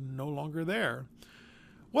world are no longer there.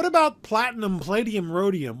 What about platinum, palladium,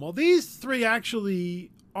 rhodium? Well, these three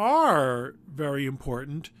actually are very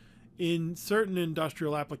important in certain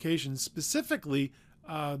industrial applications, specifically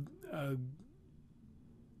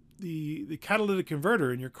the catalytic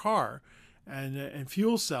converter in your car and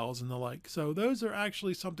fuel cells and the like. So those are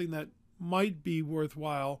actually something that might be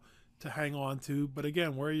worthwhile to hang on to. But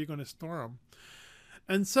again, where are you going to store them?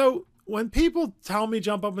 And so when people tell me,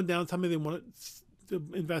 jump up and down, tell me they want to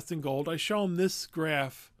invest in gold, I show them this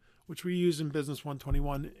graph, which we use in Business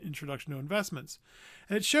 121, Introduction to Investments.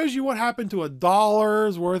 And it shows you what happened to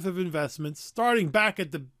 $1 worth of investments starting back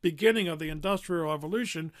at the beginning of the Industrial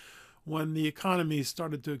Revolution when the economy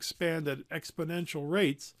started to expand at exponential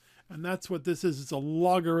rates. And that's what this is. It's a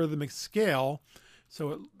logarithmic scale.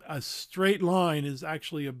 So a straight line is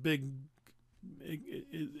actually a big...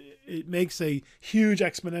 It makes a huge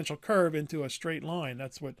exponential curve into a straight line.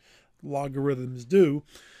 That's what logarithms do.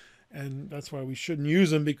 And that's why we shouldn't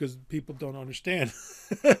use them, because people don't understand.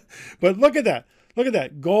 But look at that. Look at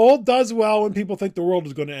that. Gold does well when people think the world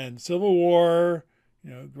is going to end. Civil War,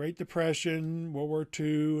 Great Depression, World War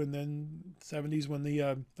II, and then 70s when the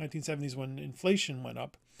 1970s when inflation went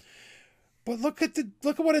up. But look at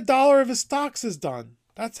what $1 of his stocks has done.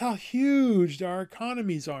 That's how huge our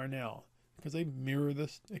economies are now, because they mirror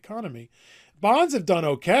this economy. Bonds have done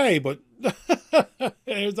okay, but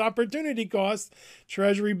there's opportunity costs.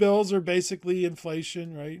 Treasury bills are basically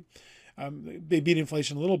inflation, right? They beat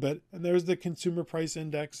inflation a little bit. And there's the consumer price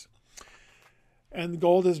index. And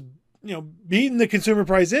gold has, beaten the consumer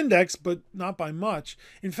price index, but not by much.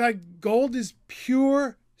 In fact, gold is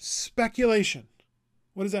pure speculation.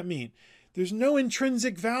 What does that mean? There's no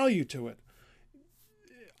intrinsic value to it,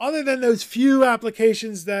 other than those few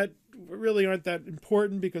applications that really aren't that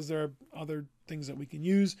important because there are other things that we can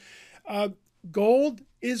use. Gold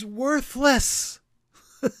is worthless.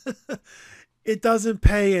 It doesn't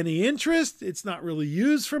pay any interest. It's not really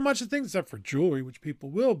used for much of things except for jewelry, which people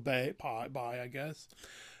will buy, I guess.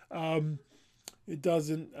 It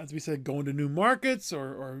doesn't, as we said, go into new markets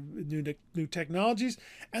or new technologies.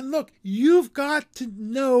 And look, you've got to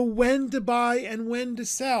know when to buy and when to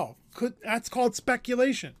sell. That's called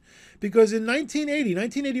speculation. Because in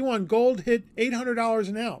 1981, gold hit $800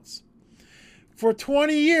 an ounce. For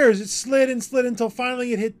 20 years, it slid and slid until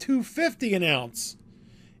finally it hit $250 an ounce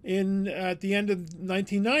at the end of the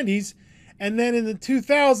 1990s. And then in the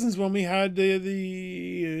 2000s, when we had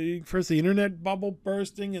first the internet bubble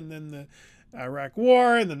bursting, and then the Iraq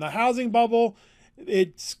War, and then the housing bubble,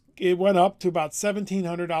 it went up to about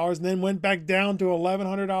 $1,700, and then went back down to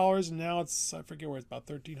 $1,100, and now it's, I forget where it's, about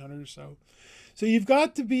 $1,300 or so. So you've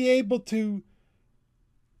got to be able to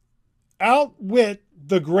outwit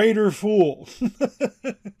the greater fool.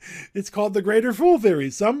 It's called the greater fool theory.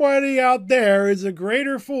 Somebody out there is a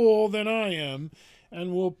greater fool than I am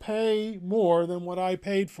and will pay more than what I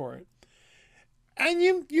paid for it. And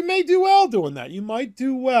you may do well doing that. You might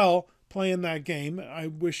do well playing that game. I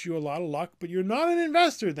wish you a lot of luck, but you're not an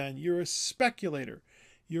investor then. You're a speculator.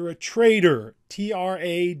 You're a trader.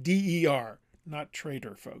 Trader. Not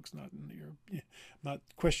traitor, folks. Not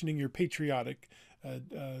questioning your patriotic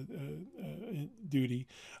duty.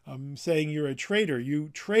 I'm saying you're a trader. You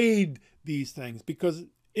trade these things because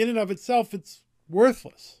in and of itself, it's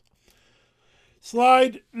worthless.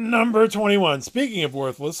 Slide number 21. Speaking of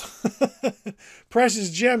worthless,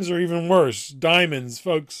 precious gems are even worse. Diamonds,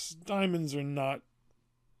 folks. Diamonds are not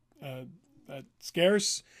that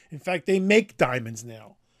scarce. In fact, they make diamonds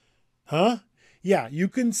now. Huh? Yeah, you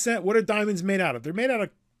can set, what are diamonds made out of? They're made out of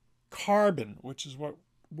carbon, which is what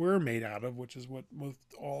we're made out of, which is what most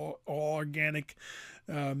all organic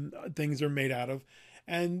things are made out of.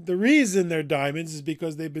 And the reason they're diamonds is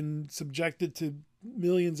because they've been subjected to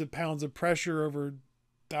millions of pounds of pressure over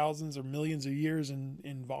thousands or millions of years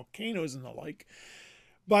in volcanoes and the like.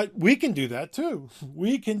 But we can do that too.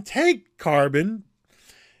 We can take carbon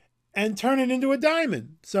and turn it into a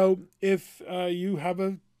diamond. So if you have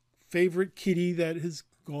a favorite kitty that has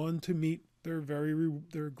gone to meet their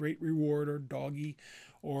great reward, or doggy,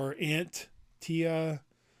 or Aunt Tia,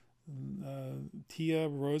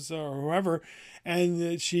 Rosa, or whoever,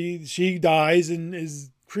 and she dies and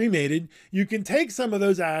is cremated, you can take some of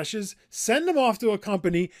those ashes, send them off to a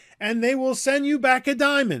company, and they will send you back a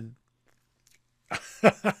diamond.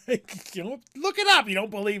 Look it up. You don't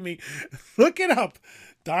believe me? Look it up.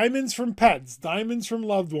 Diamonds from pets, diamonds from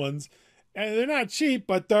loved ones. And they're not cheap,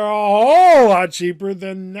 but they're a whole lot cheaper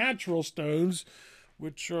than natural stones,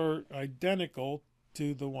 which are identical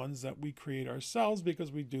to the ones that we create ourselves, because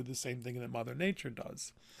we do the same thing that Mother Nature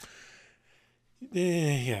does.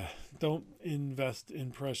 Yeah, don't invest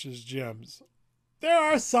in precious gems. There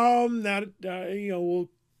are some that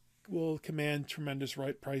will command tremendous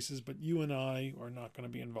prices, but you and I are not going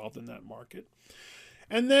to be involved in that market.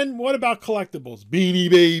 And then what about collectibles? Beanie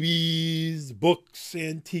Babies, books,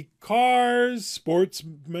 antique cars, sports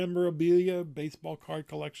memorabilia, baseball card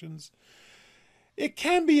collections. It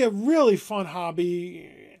can be a really fun hobby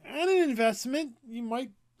and an investment. You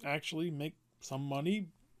might actually make some money,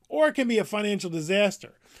 or it can be a financial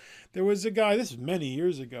disaster. There was a guy, this was many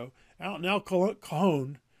years ago, out in El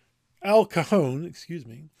Cajon,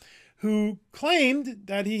 who claimed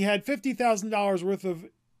that he had $50,000 worth of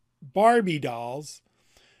Barbie dolls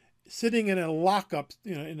sitting in a lockup,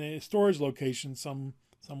 in a storage location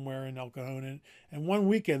somewhere in El Cajon, and one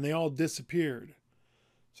weekend they all disappeared.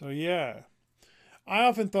 So yeah, I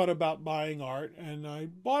often thought about buying art, and I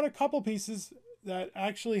bought a couple pieces that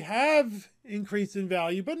actually have increased in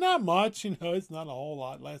value, but not much. It's not a whole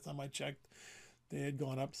lot. Last time I checked, they had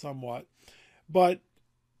gone up somewhat, but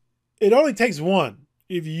it only takes one.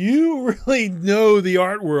 If you really know the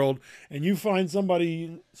art world and you find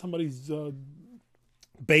somebody's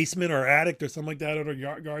basement or attic or something like that at a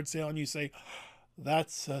yard sale, and you say,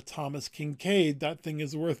 that's Thomas Kincaid, that thing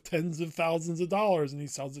is worth tens of thousands of dollars, and he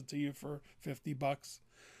sells it to you for $50.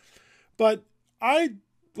 But I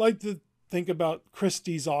like to think about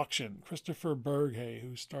Christie's auction, Christopher Berghay,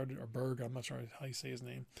 who started, or Berg, I'm not sure how you say his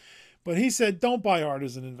name, but he said, don't buy art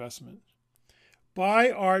as an investment.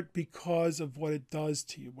 Buy art because of what it does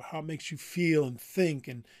to you, how it makes you feel and think,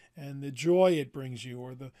 and the joy it brings you,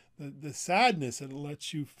 or the sadness it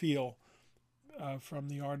lets you feel from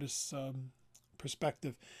the artist's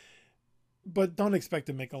perspective. But don't expect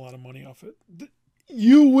to make a lot of money off it.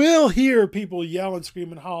 You will hear people yell and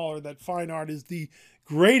scream and holler that fine art is the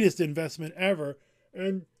greatest investment ever.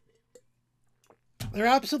 And they're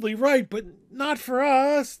absolutely right, but not for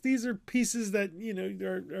us. These are pieces that,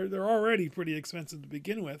 they're already pretty expensive to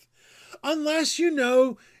begin with. Unless you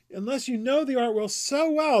know the art world so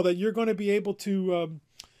well that you're going to be able to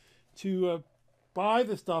buy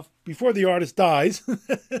the stuff before the artist dies,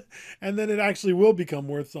 and then it actually will become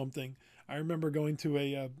worth something. I remember going to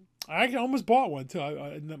I actually almost bought one too.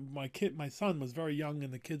 My son was very young,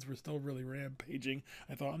 and the kids were still really rampaging.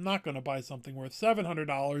 I thought, I'm not going to buy something worth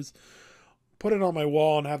 $700, put it on my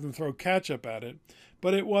wall, and have them throw ketchup at it.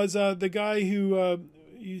 But it was the guy who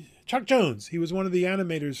Chuck Jones. He was one of the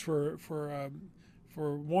animators for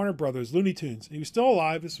Warner Brothers, Looney Tunes. He was still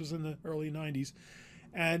alive. This was in the early 90s.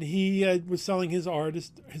 And he was selling his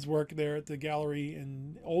work there at the gallery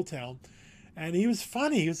in Old Town. And he was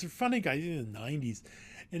funny. He was a funny guy. He was in the 90s.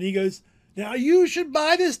 And he goes, now you should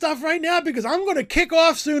buy this stuff right now, because I'm going to kick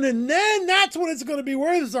off soon, and then that's when it's going to be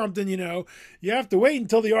worth something, You have to wait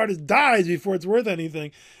until the artist dies before it's worth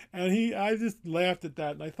anything. And I just laughed at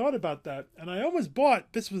that, and I thought about that. And I almost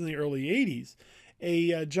bought, this was in the early 80s,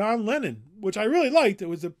 a John Lennon, which I really liked. It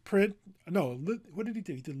was a print. No, what did he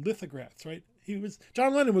do? He did lithographs, right?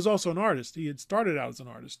 John Lennon was also an artist. He had started out as an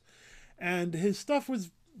artist. And his stuff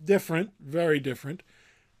was different, very different,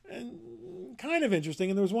 and kind of interesting.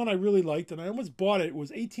 And there was one I really liked, and I almost bought it. It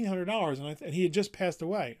was $1,800, and he had just passed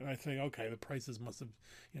away. And I think, okay, the prices must have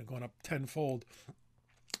gone up tenfold.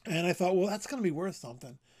 And I thought, well, that's going to be worth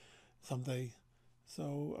something someday.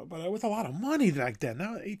 So, but it was a lot of money back then.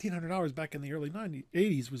 Now, $1,800 back in the early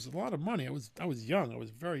 80s was a lot of money. I was young. I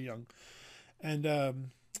was very young, and I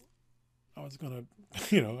was going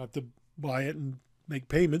to, have to buy it and make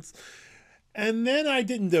payments. And then I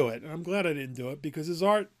didn't do it. And I'm glad I didn't do it, because his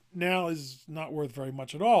art now is not worth very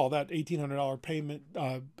much at all. That $1,800 payment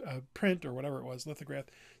print or whatever it was, lithograph,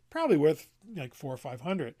 probably worth like $400 or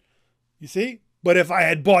 $500. You see? But if I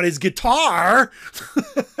had bought his guitar,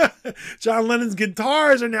 John Lennon's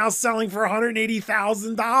guitars are now selling for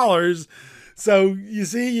 $180,000. So you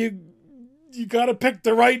see, you got to pick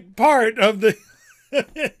the right part of the.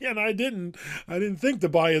 And I didn't think to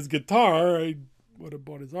buy his guitar. I would have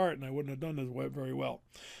bought his art, and I wouldn't have done this very well.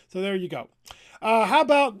 So there you go. How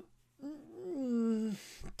about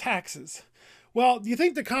taxes? Well, do you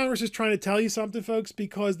think the Congress is trying to tell you something, folks?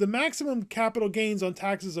 Because the maximum capital gains on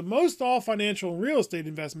taxes of most all financial and real estate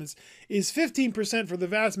investments is 15% for the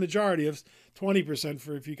vast majority of 20%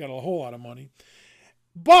 for if you got a whole lot of money.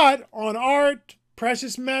 But on art,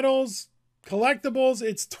 precious metals, collectibles,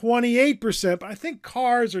 it's 28%. But I think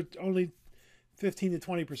cars are only 15 to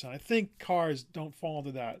 20%. I think cars don't fall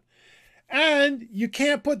into that. And you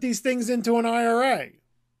can't put these things into an IRA.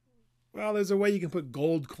 Well, there's a way you can put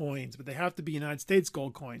gold coins, but they have to be United States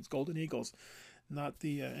gold coins, Golden Eagles, not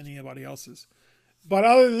anybody else's. But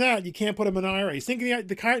other than that, you can't put them in IRAs. Thinking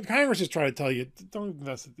the Congress is trying to tell you, don't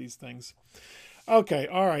invest in these things. Okay,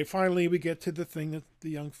 all right. Finally, we get to the thing that the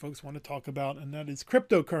young folks want to talk about, and that is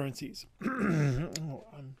cryptocurrencies.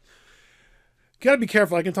 Got to be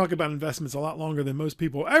careful. I can talk about investments a lot longer than most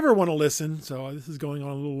people ever want to listen, so this is going on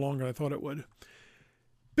a little longer than I thought it would.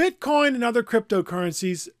 Bitcoin and other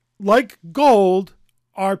cryptocurrencies, like gold,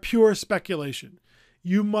 are pure speculation.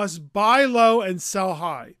 You must buy low and sell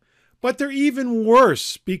high. But they're even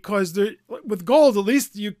worse because with gold, at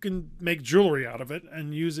least you can make jewelry out of it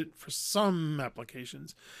and use it for some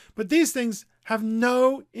applications. But these things have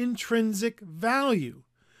no intrinsic value.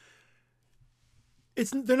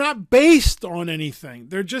 They're not based on anything.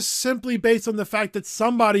 They're just simply based on the fact that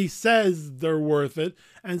somebody says they're worth it,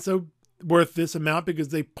 and so worth this amount because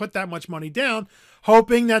they put that much money down,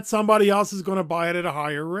 hoping that somebody else is going to buy it at a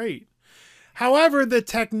higher rate. However, the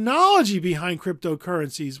technology behind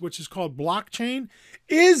cryptocurrencies, which is called blockchain,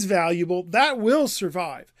 is valuable. That will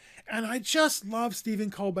survive. And I just love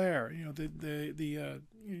Stephen Colbert. You know,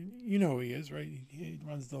 you know who he is, right? He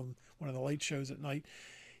runs one of the late shows at night.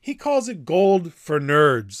 He calls it gold for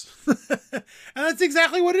nerds. And that's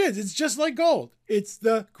exactly what it is. It's just like gold. It's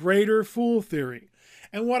the greater fool theory.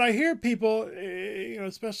 And what I hear people,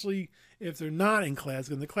 especially if they're not in class,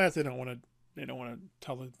 because in the class they don't want to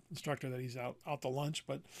tell the instructor that he's out to lunch.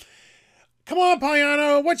 But come on,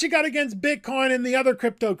 Payano, what you got against Bitcoin and the other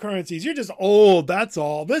cryptocurrencies? You're just old, that's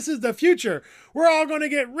all. This is the future. We're all going to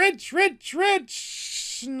get rich, rich,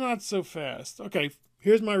 rich. Not so fast. Okay,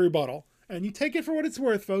 here's my rebuttal. And you take it for what it's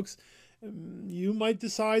worth, folks. You might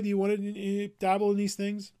decide you want to dabble in these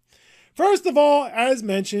things. First of all, as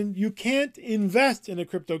mentioned, you can't invest in a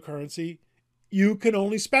cryptocurrency. You can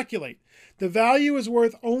only speculate. The value is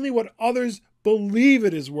worth only what others believe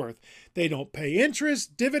it is worth. They don't pay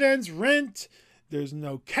interest, dividends, rent. There's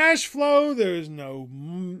no cash flow. There's no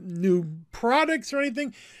new products or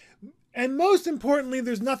anything. And most importantly,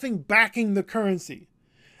 there's nothing backing the currency.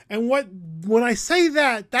 And when I say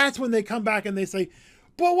that, that's when they come back and they say,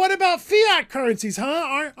 but what about fiat currencies,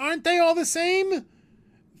 huh? Aren't they all the same?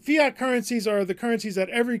 Fiat currencies are the currencies that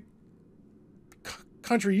every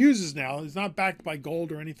country uses now. It's not backed by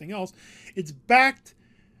gold or anything else. It's backed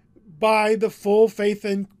by the full faith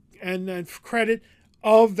and credit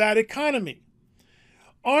of that economy.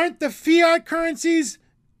 Aren't the fiat currencies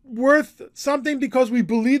worth something because we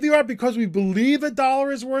believe they are, because we believe a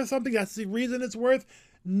dollar is worth something? That's the reason it's worth?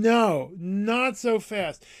 No, not so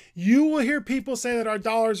fast. You will hear people say that our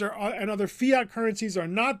dollars and other fiat currencies are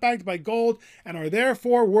not backed by gold and are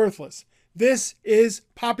therefore worthless. This is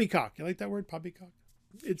poppycock. You like that word, poppycock?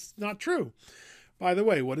 It's not true. By the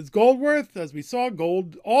way, what is gold worth? As we saw,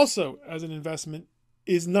 gold also as an investment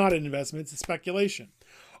is not an investment. It's a speculation.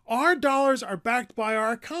 Our dollars are backed by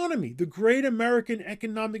our economy, the great American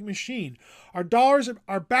economic machine. Our dollars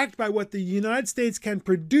are backed by what the United States can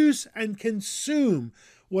produce and consume,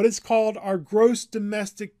 what is called our gross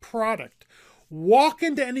domestic product. Walk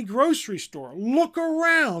into any grocery store, look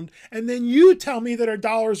around, and then you tell me that our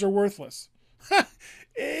dollars are worthless.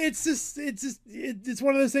 It's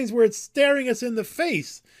one of those things where it's staring us in the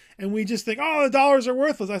face, and we just think, oh, the dollars are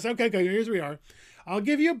worthless. I say, okay, here's where we are. I'll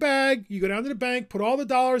give you a bag. You go down to the bank, put all the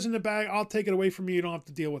dollars in the bag. I'll take it away from you. You don't have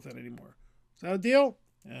to deal with it anymore. Is that a deal?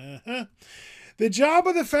 Uh-huh. The job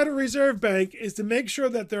of the Federal Reserve Bank is to make sure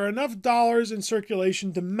that there are enough dollars in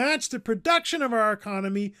circulation to match the production of our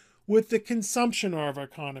economy with the consumption of our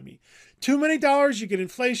economy. Too many dollars, you get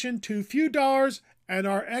inflation. Too few dollars, and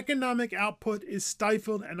our economic output is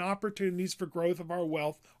stifled and opportunities for growth of our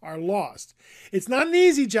wealth are lost. It's not an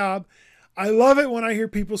easy job. I love it when I hear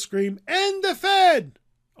people scream, "End the Fed!"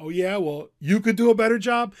 Oh yeah, well, you could do a better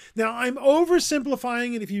job. Now, I'm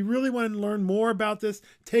oversimplifying it. If you really want to learn more about this,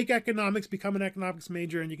 take economics, become an economics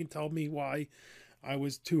major, and you can tell me why I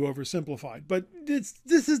was too oversimplified. But this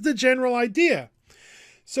is the general idea.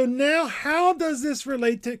 So now, how does this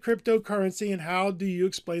relate to cryptocurrency, and how do you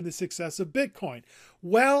explain the success of Bitcoin?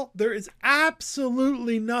 Well, there is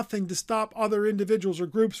absolutely nothing to stop other individuals or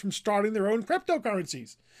groups from starting their own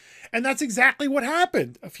cryptocurrencies. And that's exactly what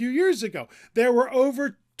happened a few years ago. There were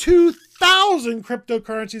over 2,000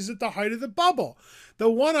 cryptocurrencies at the height of the bubble. The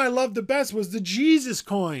one I loved the best was the Jesus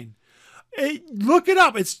coin. Look it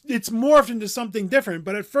up. It's morphed into something different,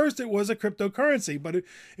 but at first it was a cryptocurrency, but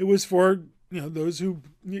it was for those who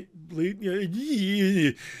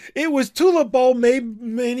believe. It was tulip bulb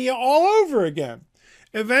mania all over again.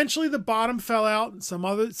 Eventually the bottom fell out, and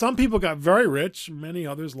some people got very rich, many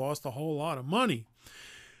others lost a whole lot of money.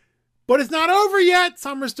 But it's not over yet.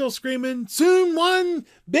 Some are still screaming, soon one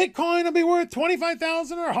Bitcoin will be worth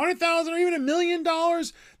 $25,000 or $100,000 or even $1 million.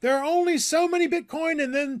 There are only so many Bitcoin,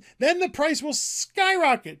 and then the price will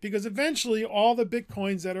skyrocket, because eventually all the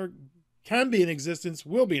Bitcoins that can be in existence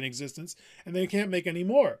will be in existence, and they can't make any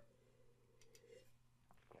more.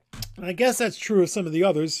 And I guess that's true of some of the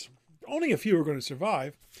others. Only a few are going to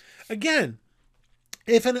survive. Again,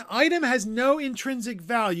 if an item has no intrinsic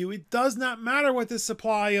value, it does not matter what the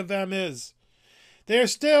supply of them is. They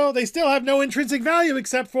still have no intrinsic value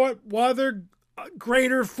except for what other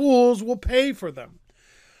greater fools will pay for them.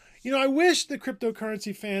 I wish the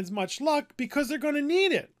cryptocurrency fans much luck, because they're going to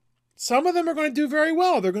need it. Some of them are going to do very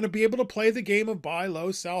well. They're going to be able to play the game of buy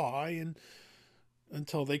low, sell high, and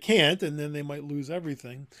until they can't, and then they might lose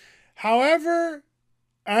everything. However,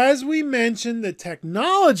 as we mentioned, the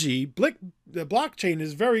technology, the blockchain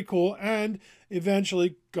is very cool, and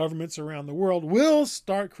eventually governments around the world will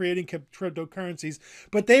start creating cryptocurrencies,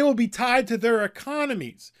 but they will be tied to their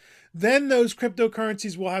economies. Then those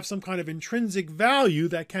cryptocurrencies will have some kind of intrinsic value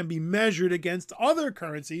that can be measured against other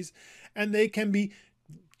currencies, and they can be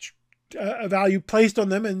a value placed on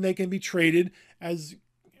them, and they can be traded as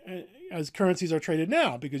currencies are traded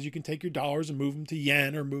now, because you can take your dollars and move them to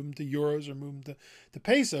yen, or move them to euros, or move them to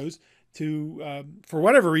pesos for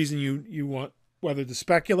whatever reason you want, whether to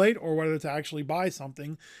speculate or whether to actually buy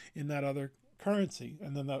something in that other currency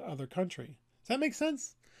and then that other country. Does that make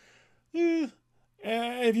sense?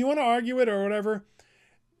 If you want to argue it or whatever,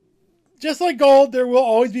 just like gold, there will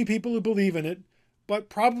always be people who believe in it, but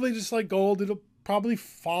probably just like gold, it'll probably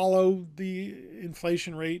follow the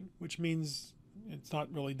inflation rate, which means it's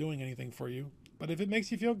not really doing anything for you. But if it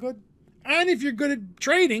makes you feel good, and if you're good at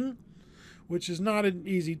trading, which is not an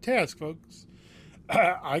easy task, folks,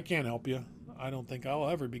 I can't help you. I don't think I'll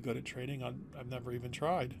ever be good at trading. I've never even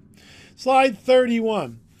tried. Slide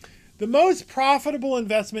 31. The most profitable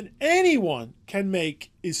investment anyone can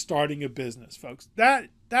make is starting a business, folks.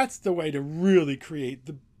 That's the way to really create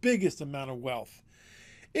the biggest amount of wealth.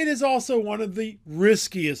 It is also one of the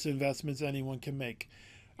riskiest investments anyone can make.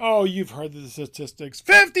 Oh, you've heard the statistics.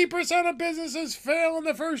 50% of businesses fail in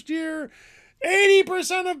the first year.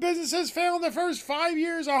 80% of businesses fail in the first 5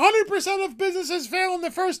 years. 100% of businesses fail in the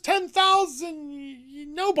first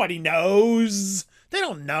 10,000. Nobody knows. They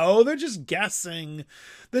don't know. They're just guessing.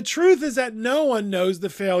 The truth is that no one knows the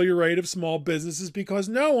failure rate of small businesses, because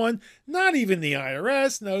no one, not even the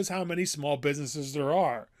IRS, knows how many small businesses there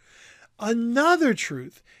are. Another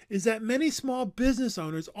truth is that many small business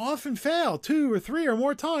owners often fail 2 or 3 or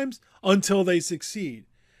more times until they succeed.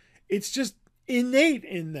 It's just innate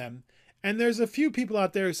in them. And there's a few people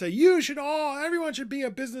out there who say, everyone should be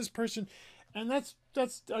a business person. And that's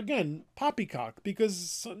again, poppycock,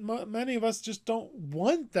 because many of us just don't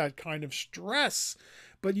want that kind of stress.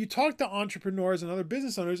 But you talk to entrepreneurs and other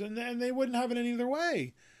business owners, and they wouldn't have it any other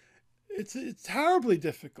way. It's terribly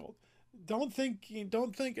difficult. Don't think.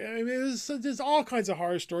 I mean, there's all kinds of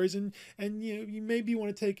horror stories, and you maybe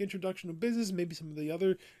want to take Introduction to Business, maybe some of the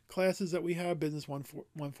other classes that we have, Business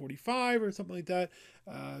 145 or something like that.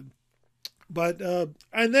 And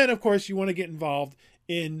then of course you want to get involved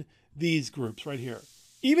in these groups right here.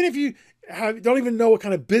 Even if you don't even know what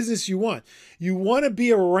kind of business you want to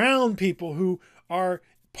be around people who are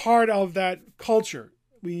part of that culture.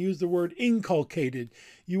 We use the word inculcated.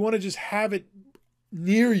 You want to just have it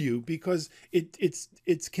near you, because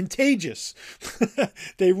it's contagious.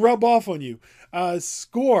 They rub off on you.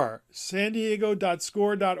 SCORE,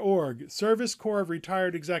 sandiego.score.org, Service Corps of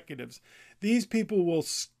Retired Executives. These people will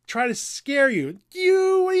try to scare you.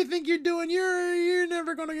 What do you think you're doing? You're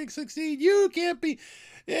never going to succeed. You can't be.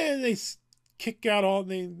 And they kick out all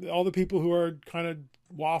the people who are kind of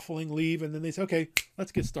waffling, leave, and then they say, okay,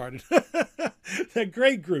 let's get started. A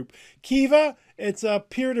great group. Kiva, it's a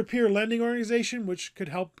peer-to-peer lending organization which could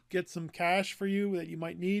help get some cash for you that you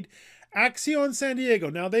might need. Axion San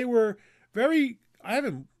Diego. Now they were very, I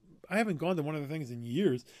haven't gone to one of the things in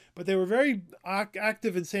years, but they were very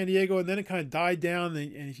active in San Diego, and then it kind of died down,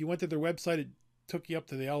 and if you went to their website, it took you up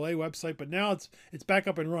to the LA website, but now it's back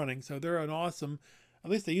up and running. So they're an awesome,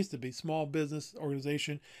 at least they used to be, small business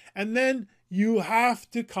organization. And then you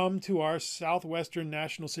have to come to our Southwestern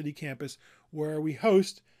National City campus, where we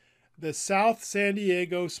host the South San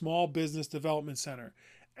Diego Small Business Development Center.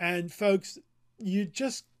 And folks,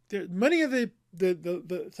 many of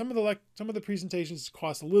some of the presentations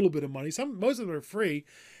cost a little bit of money. Most of them are free,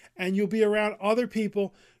 and you'll be around other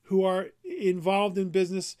people who are involved in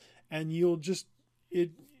business, and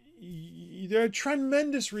there are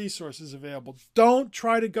tremendous resources available. Don't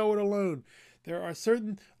try to go it alone. There are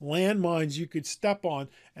certain landmines you could step on,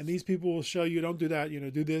 and these people will show you, don't do that,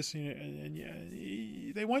 do this,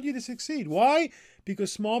 and they want you to succeed. Why?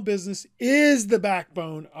 Because small business is the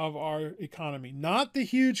backbone of our economy, not the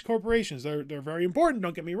huge corporations. They're very important,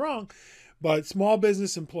 don't get me wrong, but small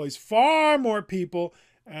business employs far more people,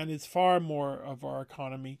 and it's far more of our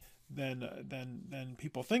economy than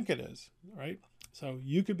people think it is, right? So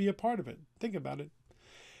you could be a part of it. Think about it.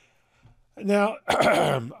 Now,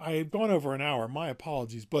 I've gone over an hour. My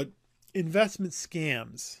apologies. But investment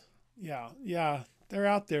scams. Yeah, they're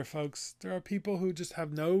out there, folks. There are people who just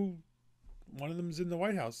have one of them's in the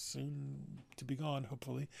White House, soon to be gone,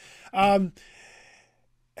 hopefully. Have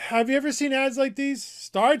you ever seen ads like these?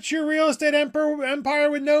 Start your real estate empire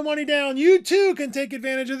with no money down. You too can take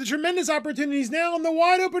advantage of the tremendous opportunities now in the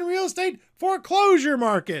wide open real estate foreclosure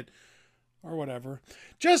market. Or whatever.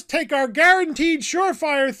 Just take our guaranteed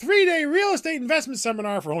surefire 3-day real estate investment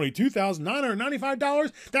seminar for only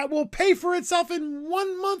 $2,995 that will pay for itself in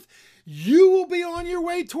 1 month. You will be on your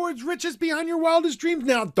way towards riches beyond your wildest dreams.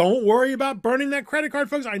 Now, don't worry about burning that credit card,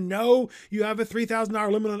 folks. I know you have a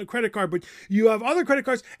 $3,000 limit on a credit card, but you have other credit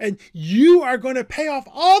cards, and you are going to pay off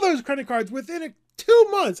all those credit cards within 2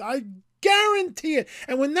 months. I guarantee it.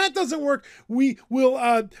 And when that doesn't work,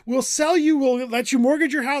 we'll sell you, we'll let you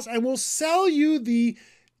mortgage your house, and we'll sell you the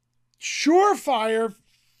surefire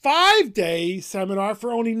 5-day seminar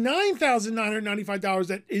for only $9,995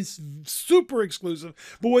 that is super exclusive.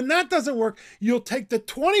 But when that doesn't work, you'll take the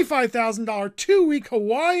 $25,000 2-week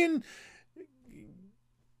Hawaiian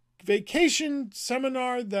vacation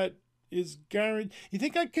seminar that is guaranteed. You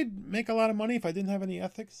think I could make a lot of money if I didn't have any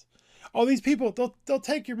ethics? Oh, these people, they'll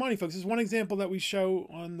take your money, folks. There's one example that we show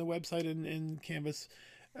on the website in Canvas.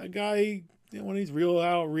 A guy, one of these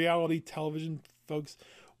reality television folks,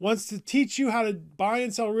 wants to teach you how to buy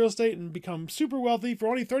and sell real estate and become super wealthy for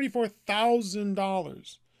only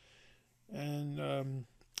 $34,000. And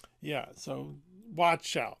so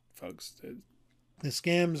watch out, folks. The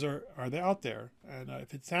scams are out there. And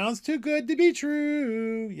if it sounds too good to be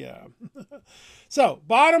true, yeah. So,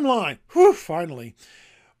 bottom line, finally.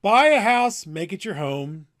 Buy a house, make it your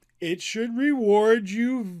home. It should reward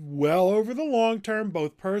you well over the long term,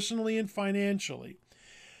 both personally and financially.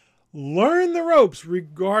 Learn the ropes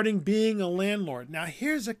regarding being a landlord. Now,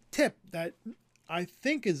 here's a tip that I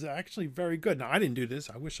think is actually very good. Now, I didn't do this.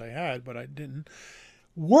 I wish I had, but I didn't.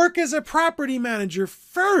 Work as a property manager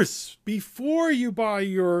first before you buy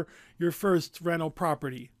your first rental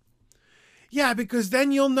property. Yeah, because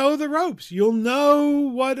then you'll know the ropes. You'll know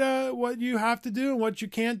what you have to do and what you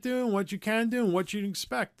can't do and what you can do and what you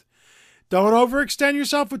expect. Don't overextend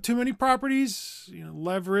yourself with too many properties.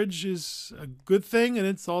 Leverage is a good thing, and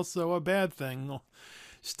it's also a bad thing.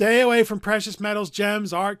 Stay away from precious metals,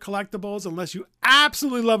 gems, art, collectibles, unless you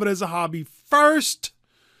absolutely love it as a hobby first.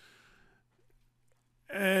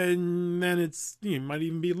 And then it might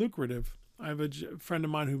even be lucrative. I have a friend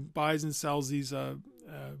of mine who buys and sells these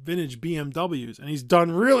vintage BMWs, and he's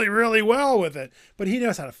done really, really well with it. But he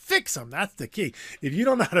knows how to fix them. That's the key. If you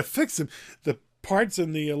don't know how to fix them, the parts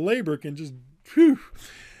and the labor can just...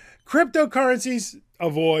 Cryptocurrencies,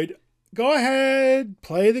 avoid. Go ahead,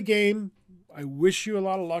 play the game. I wish you a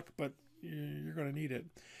lot of luck, but you're going to need it.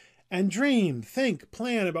 And dream, think,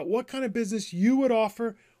 plan about what kind of business you would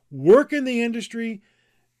offer. Work in the industry.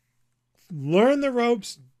 Learn the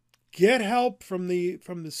ropes. Get help from the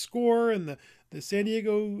SCORE and the San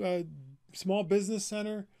Diego Small Business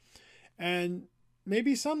Center. And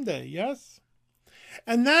maybe someday, yes?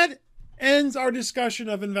 And that ends our discussion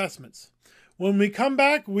of investments. When we come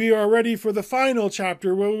back, we are ready for the final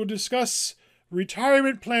chapter where we'll discuss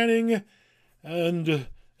retirement planning and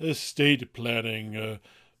estate planning,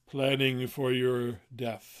 planning for your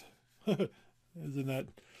death. Doesn't that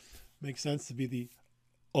make sense to be the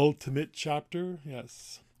ultimate chapter?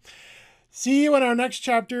 Yes. See you in our next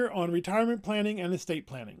chapter on retirement planning and estate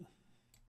planning.